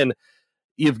win.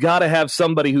 You've got to have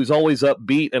somebody who's always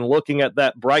upbeat and looking at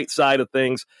that bright side of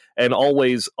things and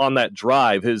always on that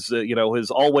drive. His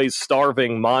always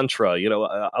starving mantra.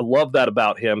 I love that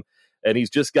about him, and he's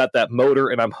just got that motor.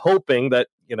 And I'm hoping that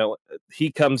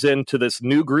he comes into this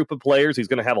new group of players. He's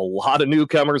going to have a lot of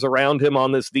newcomers around him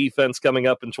on this defense coming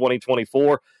up in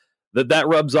 2024. That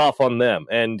rubs off on them,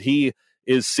 and he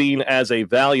is seen as a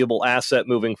valuable asset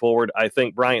moving forward. I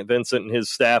think Bryant Vincent and his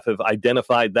staff have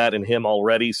identified that in him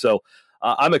already. So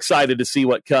I'm excited to see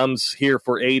what comes here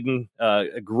for Aiden.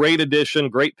 A great addition,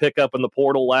 great pickup in the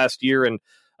portal last year, and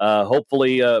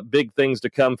hopefully big things to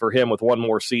come for him with one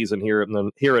more season here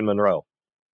in Monroe.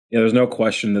 Yeah, there's no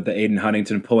question that the Aiden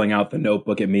Huntington pulling out the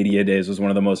notebook at Media Days was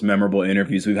one of the most memorable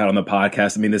interviews we've had on the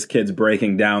podcast. I mean, this kid's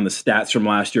breaking down the stats from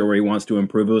last year where he wants to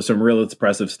improve. It was some real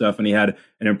impressive stuff, and he had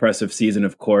an impressive season,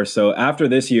 of course. So after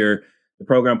this year, the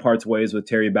program parts ways with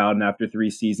Terry Bowden after 3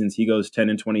 seasons. He goes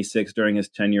 10-26 during his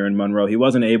tenure in Monroe. He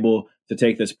wasn't able to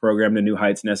take this program to new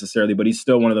heights necessarily, but he's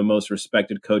still one of the most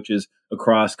respected coaches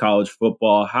across college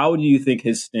football. How do you think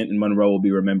his stint in Monroe will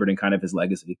be remembered and kind of his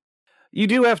legacy? You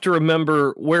do have to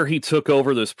remember where he took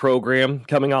over this program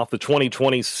coming off the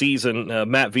 2020 season,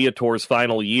 Matt Viator's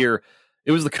final year.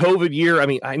 It was the COVID year. I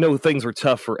mean, I know things were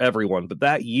tough for everyone, but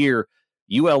that year,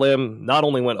 ULM not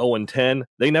only went 0-10,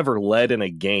 they never led in a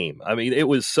game. I mean, it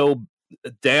was so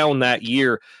down that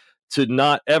year to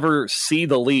not ever see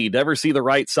the lead, ever see the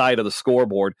right side of the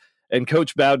scoreboard. And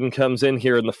Coach Bowden comes in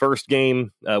here in the first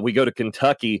game. We go to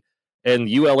Kentucky, and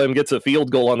ULM gets a field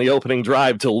goal on the opening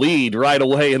drive to lead right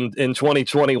away in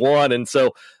 2021. And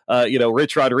so,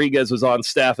 Rich Rodriguez was on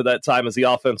staff at that time as the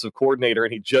offensive coordinator,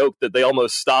 and he joked that they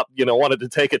almost stopped, wanted to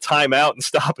take a timeout and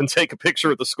stop and take a picture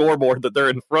of the scoreboard that they're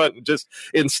in front and just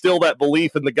instill that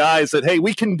belief in the guys that, hey,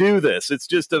 we can do this. It's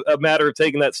just a matter of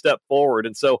taking that step forward.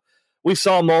 And so we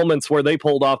saw moments where they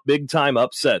pulled off big-time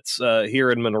upsets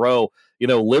here in Monroe.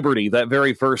 Liberty, that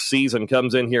very first season,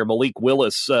 comes in here. Malik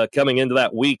Willis coming into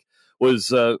that week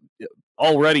was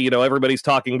already, everybody's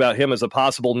talking about him as a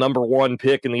possible number 1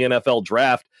 pick in the NFL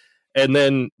draft. And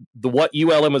then what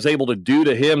ULM was able to do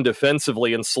to him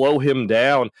defensively and slow him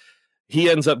down, he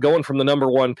ends up going from the number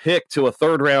 1 pick to a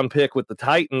 3rd-round pick with the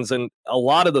Titans. And a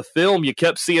lot of the film you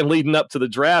kept seeing leading up to the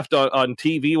draft on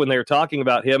TV when they were talking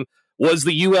about him was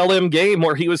the ULM game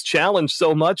where he was challenged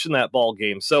so much in that ball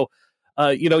game. So,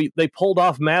 they pulled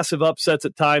off massive upsets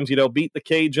at times, beat the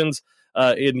Cajuns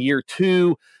in year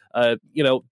 2,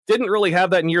 didn't really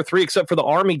have that in year 3 except for the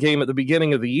Army game at the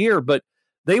beginning of the year, but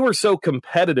they were so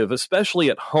competitive, especially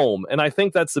at home. And I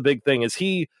think that's the big thing is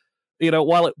he,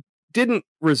 while it didn't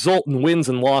result in wins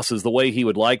and losses the way he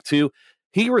would like to,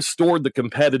 he restored the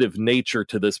competitive nature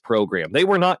to this program. They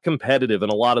were not competitive in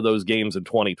a lot of those games in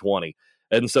 2020.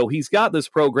 And so he's got this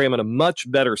program in a much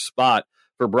better spot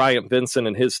for Bryant Vincent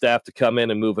and his staff to come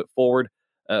in and move it forward.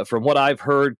 From what I've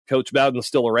heard, Coach Bowden's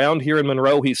still around here in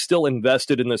Monroe. He's still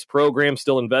invested in this program,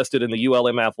 still invested in the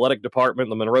ULM athletic department,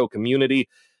 the Monroe community.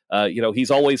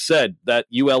 He's always said that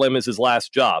ULM is his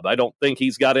last job. I don't think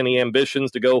he's got any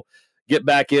ambitions to go get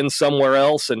back in somewhere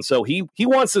else. And so he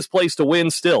wants this place to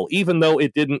win still, even though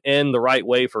it didn't end the right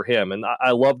way for him. And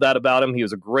I love that about him. He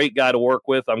was a great guy to work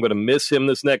with. I'm going to miss him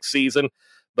this next season,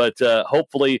 but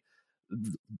hopefully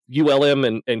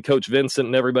ULM and Coach Vincent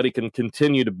and everybody can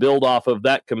continue to build off of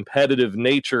that competitive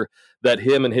nature that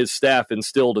him and his staff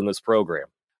instilled in this program.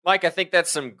 Mike, I think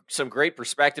that's some great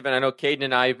perspective, and I know Caden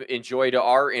and I enjoyed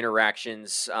our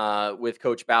interactions with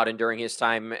Coach Bowden during his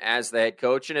time as the head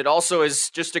coach, and it also is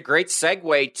just a great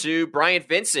segue to Bryant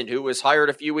Vincent, who was hired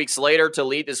a few weeks later to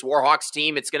lead this Warhawks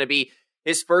team. It's going to be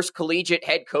his first collegiate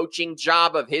head coaching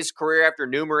job of his career after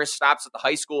numerous stops at the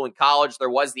high school and college.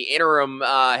 There was the interim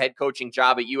head coaching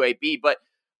job at UAB, but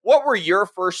what were your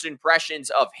first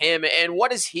impressions of him, and what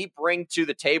does he bring to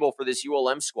the table for this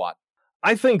ULM squad?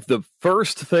 I think the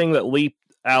first thing that leaped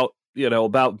out,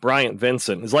 about Bryant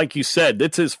Vincent is, like you said,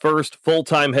 it's his first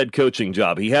full-time head coaching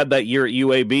job. He had that year at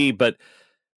UAB, but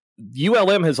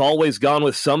ULM has always gone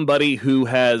with somebody who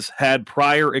has had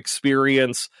prior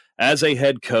experience as a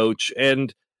head coach.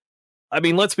 And I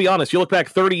mean, let's be honest, you look back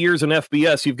 30 years in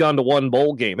FBS, you've gone to one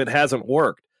bowl game. It hasn't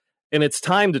worked. And it's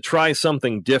time to try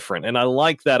something different. And I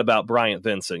like that about Bryant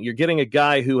Vincent. You're getting a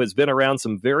guy who has been around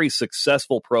some very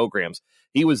successful programs.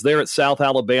 He was there at South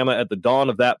Alabama at the dawn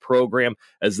of that program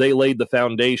as they laid the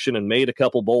foundation and made a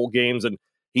couple bowl games. And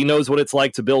he knows what it's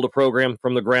like to build a program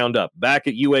from the ground up. Back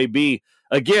at UAB,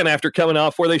 again, after coming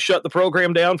off where they shut the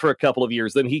program down for a couple of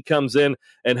years, then he comes in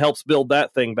and helps build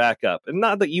that thing back up. And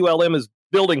not that ULM is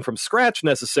building from scratch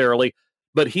necessarily,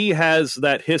 but he has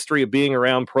that history of being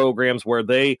around programs where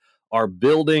they are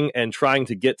building and trying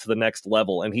to get to the next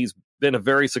level. And he's been a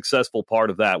very successful part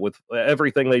of that with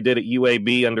everything they did at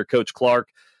UAB under Coach Clark,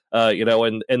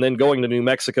 and then going to New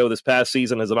Mexico this past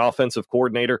season as an offensive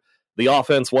coordinator. The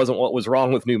offense wasn't what was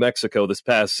wrong with New Mexico this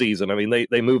past season. I mean,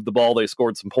 they moved the ball, they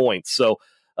scored some points. So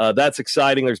that's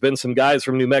exciting. There's been some guys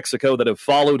from New Mexico that have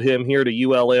followed him here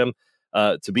to ULM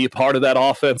to be a part of that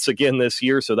offense again this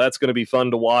year. So that's going to be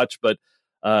fun to watch. But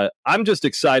I'm just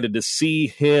excited to see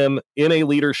him in a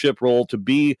leadership role, to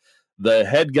be the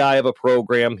head guy of a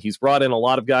program. He's brought in a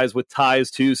lot of guys with ties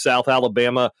to South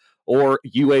Alabama or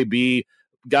UAB,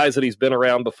 guys that he's been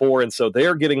around before, and so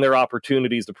they're getting their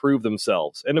opportunities to prove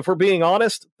themselves. And if we're being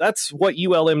honest, that's what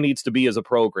ULM needs to be as a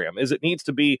program, is it needs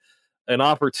to be an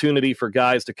opportunity for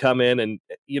guys to come in and,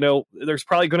 there's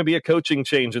probably going to be a coaching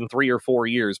change in 3 or 4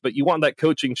 years, but you want that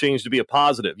coaching change to be a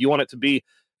positive. You want it to be,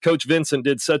 Coach Vincent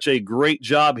did such a great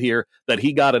job here that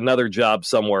he got another job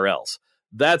somewhere else.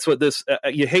 That's what this,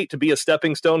 you hate to be a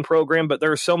stepping stone program, but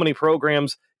there are so many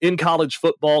programs in college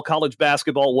football, college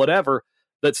basketball, whatever,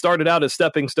 that started out as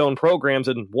stepping stone programs,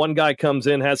 and one guy comes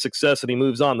in, has success, and he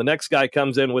moves on. The next guy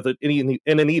comes in with it in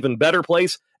an even better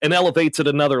place and elevates at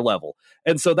another level.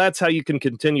 And so that's how you can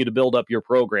continue to build up your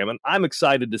program. And I'm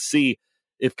excited to see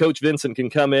if Coach Vincent can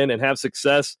come in and have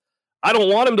success. I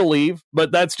don't want him to leave,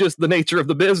 but that's just the nature of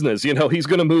the business. He's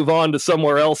going to move on to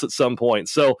somewhere else at some point.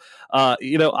 So,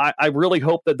 I really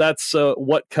hope that that's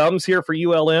what comes here for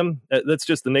ULM. That's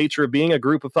just the nature of being a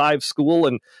group of 5 school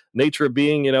and nature of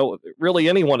being, really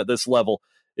anyone at this level.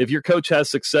 If your coach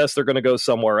has success, they're going to go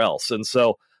somewhere else. And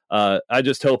so I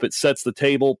just hope it sets the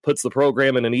table, puts the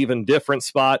program in an even different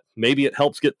spot. Maybe it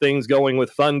helps get things going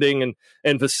with funding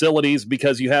and facilities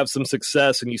because you have some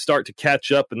success and you start to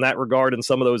catch up in that regard in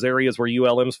some of those areas where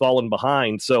ULM's fallen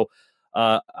behind. So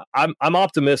I'm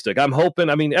optimistic. I'm hoping.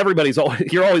 I mean,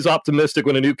 you're always optimistic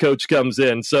when a new coach comes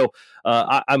in. So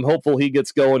I'm hopeful he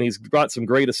gets going. He's brought some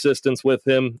great assistants with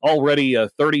him already.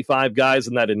 35 guys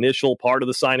in that initial part of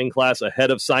the signing class ahead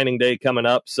of signing day coming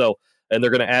up. So, and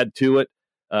they're going to add to it.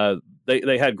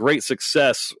 They had great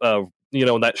success,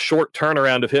 in that short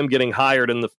turnaround of him getting hired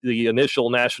in the initial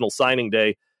national signing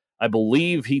day. I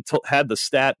believe he had the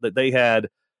stat that they had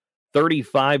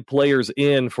 35 players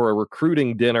in for a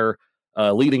recruiting dinner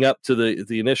leading up to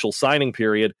the initial signing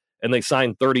period, and they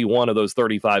signed 31 of those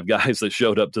 35 guys that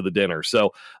showed up to the dinner.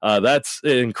 So that's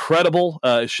incredible.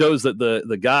 It shows that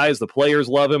the guys, the players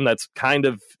love him. That's kind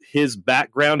of his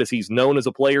background, as he's known as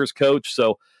a player's coach.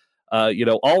 So,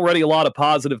 already a lot of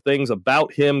positive things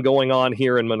about him going on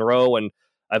here in Monroe. And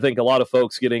I think a lot of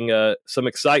folks getting some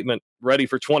excitement ready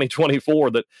for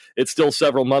 2024, that it's still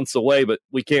several months away, but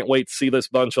we can't wait to see this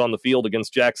bunch on the field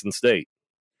against Jackson State.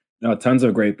 No, tons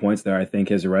of great points there. I think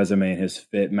his resume and his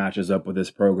fit matches up with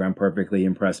this program perfectly.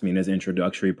 Impressed me in his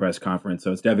introductory press conference.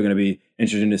 So it's definitely going to be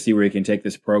interesting to see where he can take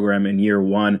this program in year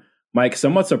one. Mike,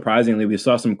 somewhat surprisingly, we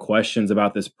saw some questions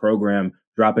about this program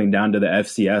dropping down to the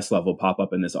FCS level pop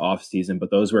up in this offseason, but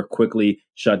those were quickly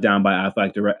shut down by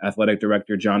athletic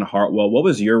director John Hartwell. What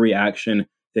was your reaction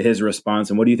to his response,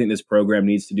 and what do you think this program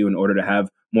needs to do in order to have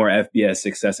more FBS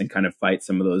success and kind of fight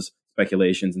some of those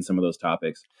speculations and some of those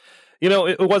topics?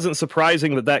 It wasn't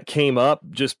surprising that came up,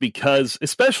 just because,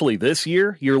 especially this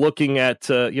year, you're looking at,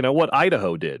 what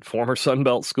Idaho did, former Sun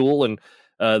Belt school, and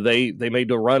they made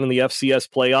a run in the FCS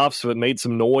playoffs, so it made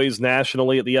some noise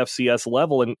nationally at the FCS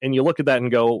level. And you look at that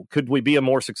and go, could we be a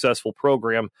more successful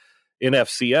program in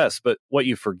FCS? But what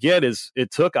you forget is it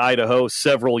took Idaho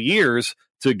several years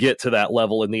to get to that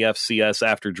level in the FCS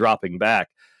after dropping back.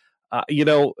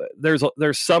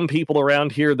 There's some people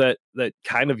around here that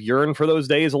kind of yearn for those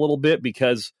days a little bit,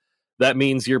 because that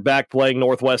means you're back playing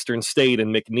Northwestern State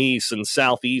and McNeese and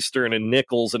Southeastern and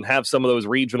Nichols, and have some of those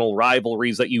regional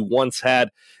rivalries that you once had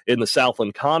in the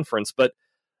Southland Conference. But,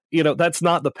 that's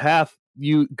not the path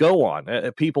you go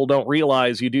on. People don't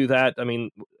realize you do that. I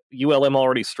mean, ULM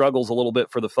already struggles a little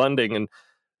bit for the funding, and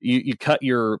you cut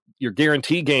your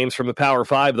guarantee games from the Power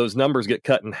Five, those numbers get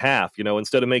cut in half.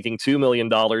 Instead of making $2 million,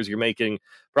 you're making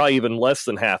probably even less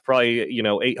than half, probably,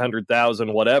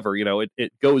 800,000, whatever.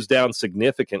 It goes down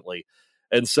significantly.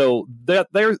 And so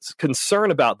there's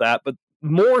concern about that. But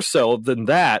more so than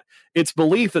that, it's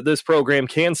belief that this program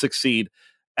can succeed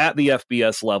at the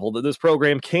FBS level, that this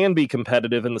program can be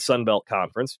competitive in the Sun Belt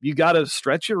Conference. You got to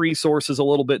stretch your resources a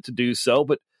little bit to do so,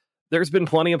 but there's been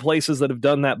plenty of places that have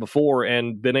done that before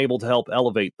and been able to help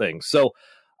elevate things. So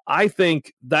I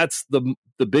think that's the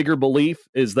bigger belief,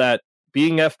 is that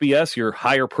being FBS, you're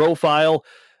higher profile,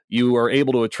 you are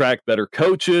able to attract better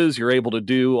coaches, you're able to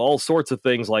do all sorts of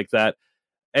things like that.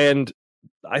 And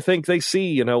I think they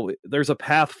see, there's a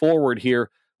path forward here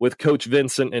with Coach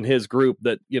Vincent and his group,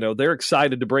 that, they're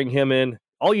excited to bring him in.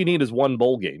 All you need is one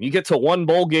bowl game. You get to one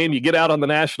bowl game, you get out on the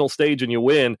national stage and you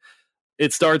win.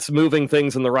 It starts moving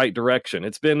things in the right direction.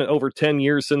 It's been over 10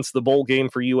 years since the bowl game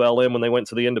for ULM when they went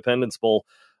to the Independence Bowl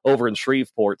over in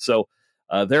Shreveport. So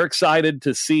they're excited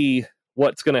to see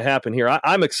what's going to happen here.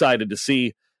 I'm excited to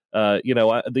see,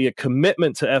 the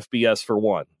commitment to FBS for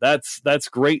one. That's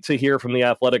great to hear from the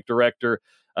athletic director,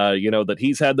 that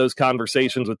he's had those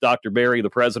conversations with Dr. Berry,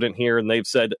 the president here, and they've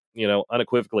said,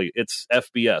 unequivocally, it's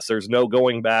FBS. There's no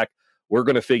going back. We're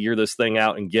going to figure this thing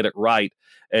out and get it right.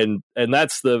 And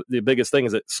that's the biggest thing,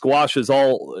 is it squashes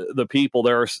all the people.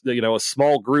 There are, a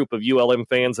small group of ULM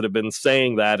fans that have been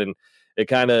saying that, and it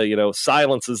kind of,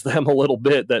 silences them a little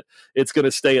bit, that it's going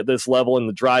to stay at this level, and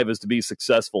the drive is to be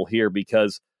successful here.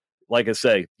 Because, like I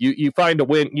say, you find a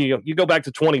win, you go back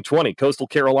to 2020, Coastal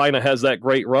Carolina has that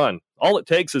great run. All it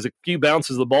takes is a few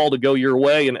bounces of the ball to go your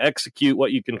way and execute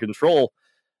what you can control.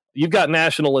 You've got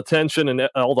national attention and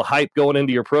all the hype going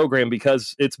into your program,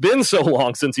 because it's been so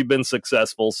long since you've been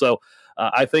successful. So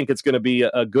I think it's going to be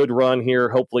a good run here.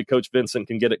 Hopefully Coach Vincent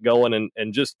can get it going,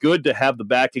 and just good to have the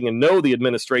backing and know the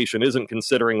administration isn't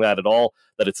considering that at all,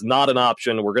 that it's not an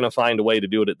option. We're going to find a way to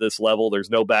do it at this level. There's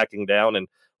no backing down, and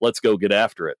let's go get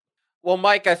after it. Well,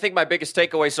 Mike, I think my biggest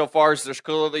takeaway so far is there's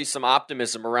clearly some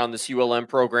optimism around this ULM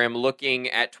program. Looking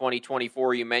at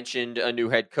 2024, you mentioned a new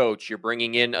head coach. You're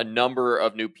bringing in a number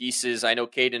of new pieces. I know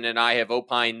Caden and I have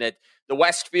opined that the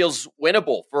West feels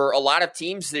winnable for a lot of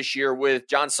teams this year, with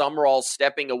John Sumrall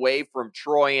stepping away from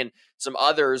Troy and some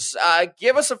others.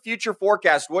 Give us a future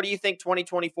forecast. What do you think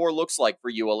 2024 looks like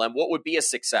for ULM? What would be a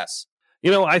success?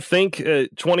 I think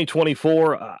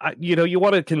 2024, you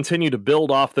want to continue to build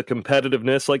off the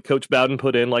competitiveness like Coach Bowden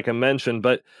put in, like I mentioned.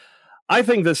 But I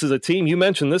think this is a team, you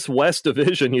mentioned this West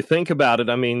Division, you think about it.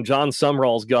 I mean, John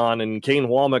Sumrall's gone and Kane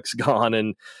Womack's gone,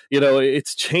 and,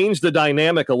 it's changed the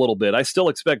dynamic a little bit. I still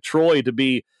expect Troy to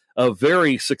be a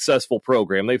very successful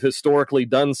program. They've historically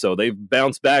done so. They've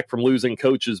bounced back from losing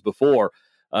coaches before.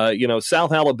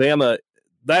 South Alabama,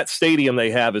 that stadium they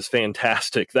have is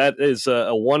fantastic. That is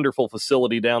a wonderful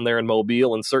facility down there in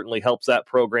Mobile, and certainly helps that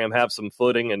program have some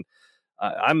footing. And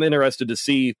I'm interested to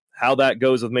see how that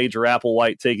goes with Major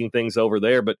Applewhite taking things over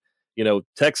there. But,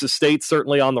 Texas State's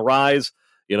certainly on the rise.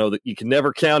 That you can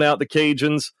never count out the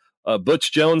Cajuns.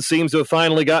 Butch Jones seems to have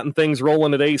finally gotten things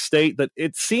rolling at A-State. That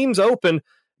it seems open.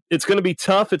 It's going to be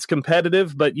tough. It's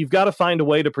competitive, but you've got to find a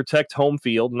way to protect home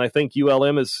field. And I think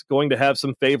ULM is going to have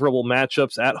some favorable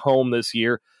matchups at home this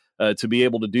year to be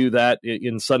able to do that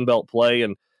in Sun Belt play.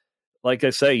 And like I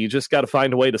say, you just got to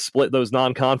find a way to split those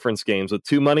non-conference games. With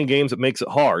 2 money games, it makes it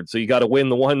hard. So you got to win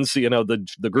the ones,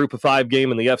 the group of 5 game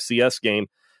and the FCS game,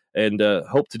 and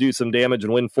hope to do some damage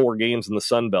and win 4 games in the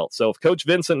Sun Belt. So if Coach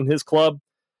Vincent and his club,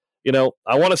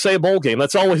 I want to say a bowl game.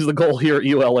 That's always the goal here at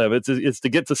ULM. It's to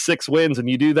get to 6 wins, and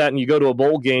you do that and you go to a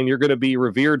bowl game, you're going to be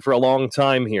revered for a long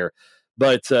time here.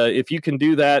 But if you can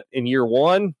do that in year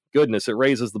 1, goodness, it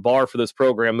raises the bar for this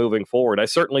program moving forward. I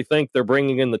certainly think they're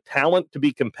bringing in the talent to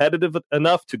be competitive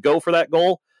enough to go for that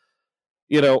goal.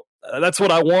 That's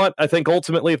what I want. I think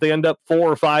ultimately if they end up 4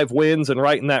 or 5 wins and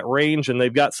right in that range and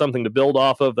they've got something to build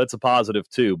off of, that's a positive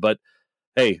too. But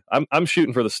hey, I'm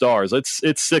shooting for the stars. It's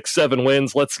 6-7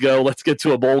 wins. Let's go. Let's get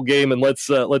to a bowl game and let's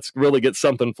really get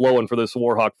something flowing for this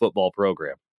Warhawk football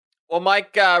program. Well,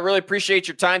 Mike, really appreciate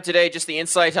your time today, just the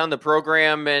insight on the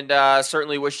program, and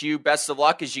certainly wish you best of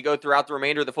luck as you go throughout the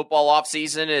remainder of the football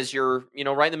offseason as you're,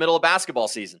 right in the middle of basketball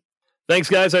season. Thanks,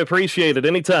 guys. I appreciate it.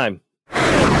 Anytime.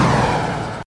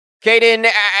 Caden,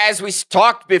 as we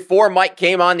talked before Mike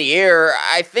came on the air,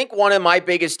 I think one of my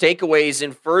biggest takeaways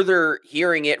in further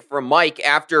hearing it from Mike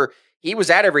after he was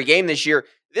at every game this year,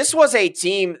 this was a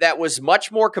team that was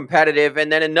much more competitive.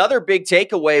 And then another big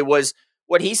takeaway was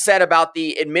what he said about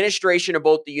the administration of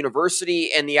both the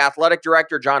university and the athletic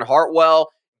director, John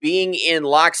Hartwell, being in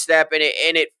lockstep. And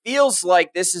it feels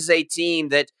like this is a team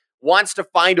that wants to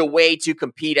find a way to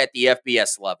compete at the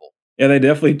FBS level. Yeah, they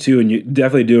definitely do,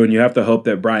 and you have to hope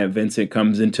that Bryant Vincent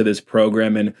comes into this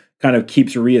program and kind of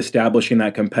keeps reestablishing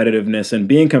that competitiveness. And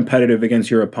being competitive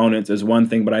against your opponents is one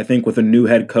thing, but I think with a new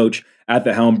head coach at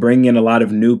the helm, bringing in a lot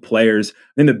of new players,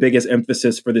 I think the biggest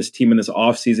emphasis for this team in this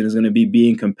offseason is going to be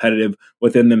being competitive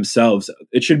within themselves.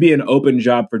 It should be an open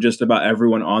job for just about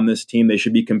everyone on this team. They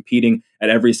should be competing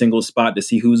at every single spot to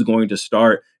see who's going to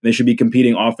start. And they should be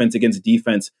competing offense against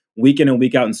defense week in and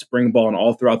week out in spring ball and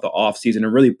all throughout the offseason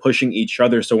and really pushing each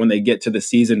other so when they get to the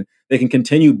season, they can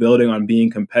continue building on being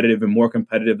competitive and more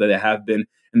competitive than they have been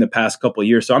in the past couple of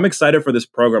years. So I'm excited for this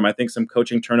program. I think some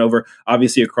coaching turnover,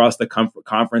 obviously across the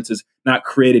conference, is not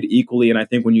created equally. And I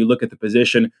think when you look at the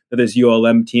position that this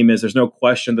ULM team is, there's no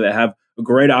question that they have a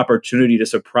great opportunity to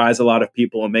surprise a lot of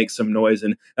people and make some noise.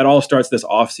 And that all starts this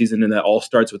offseason, and that all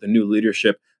starts with the new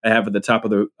leadership they have at the top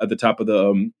of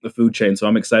the food chain. So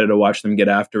I'm excited to watch them get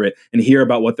after it and hear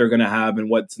about what they're going to have and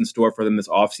what's in store for them this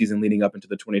offseason leading up into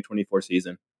the 2024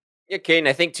 season. Yeah, Caden,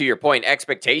 I think to your point,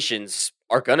 expectations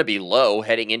are going to be low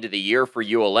heading into the year for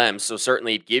ULM. So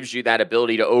certainly it gives you that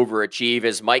ability to overachieve.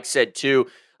 As Mike said, too,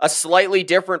 a slightly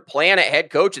different plan at head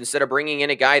coach. Instead of bringing in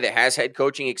a guy that has head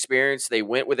coaching experience, they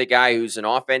went with a guy who's an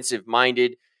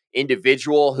offensive-minded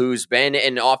individual who's been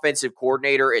an offensive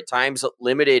coordinator, at times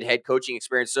limited head coaching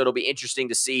experience. So it'll be interesting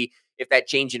to see if that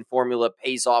change in formula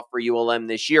pays off for ULM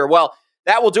this year. Well,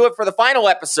 that will do it for the final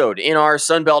episode in our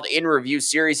Sunbelt In Review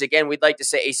series. Again, we'd like to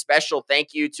say a special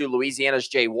thank you to Louisiana's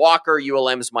Jay Walker,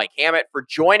 ULM's Mike Hammett, for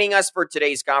joining us for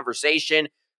today's conversation.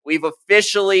 We've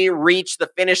officially reached the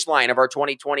finish line of our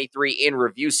 2023 In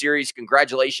Review series.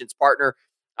 Congratulations, partner,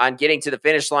 on getting to the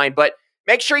finish line. But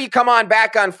make sure you come on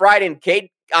back on Friday. And Caden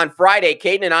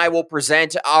and I will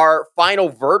present our final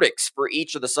verdicts for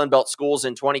each of the Sunbelt schools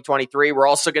in 2023. We're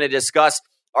also going to discuss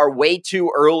our way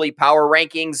too early power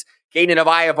rankings. Caden and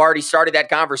I have already started that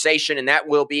conversation, and that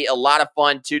will be a lot of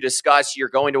fun to discuss. You're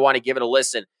going to want to give it a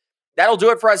listen. That'll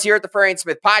do it for us here at the Frary and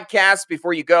Smith Podcast.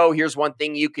 Before you go, here's one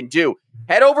thing you can do.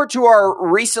 Head over to our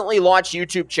recently launched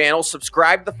YouTube channel.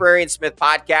 Subscribe to the Frary and Smith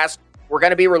Podcast. We're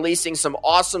going to be releasing some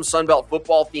awesome Sunbelt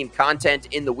football-themed content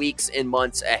in the weeks and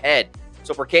months ahead.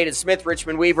 So for Caden Smith,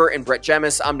 Richmond Weaver, and Brett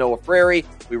Jemis, I'm Noah Frary.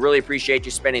 We really appreciate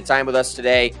you spending time with us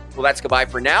today. Well, that's goodbye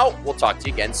for now. We'll talk to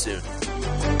you again soon.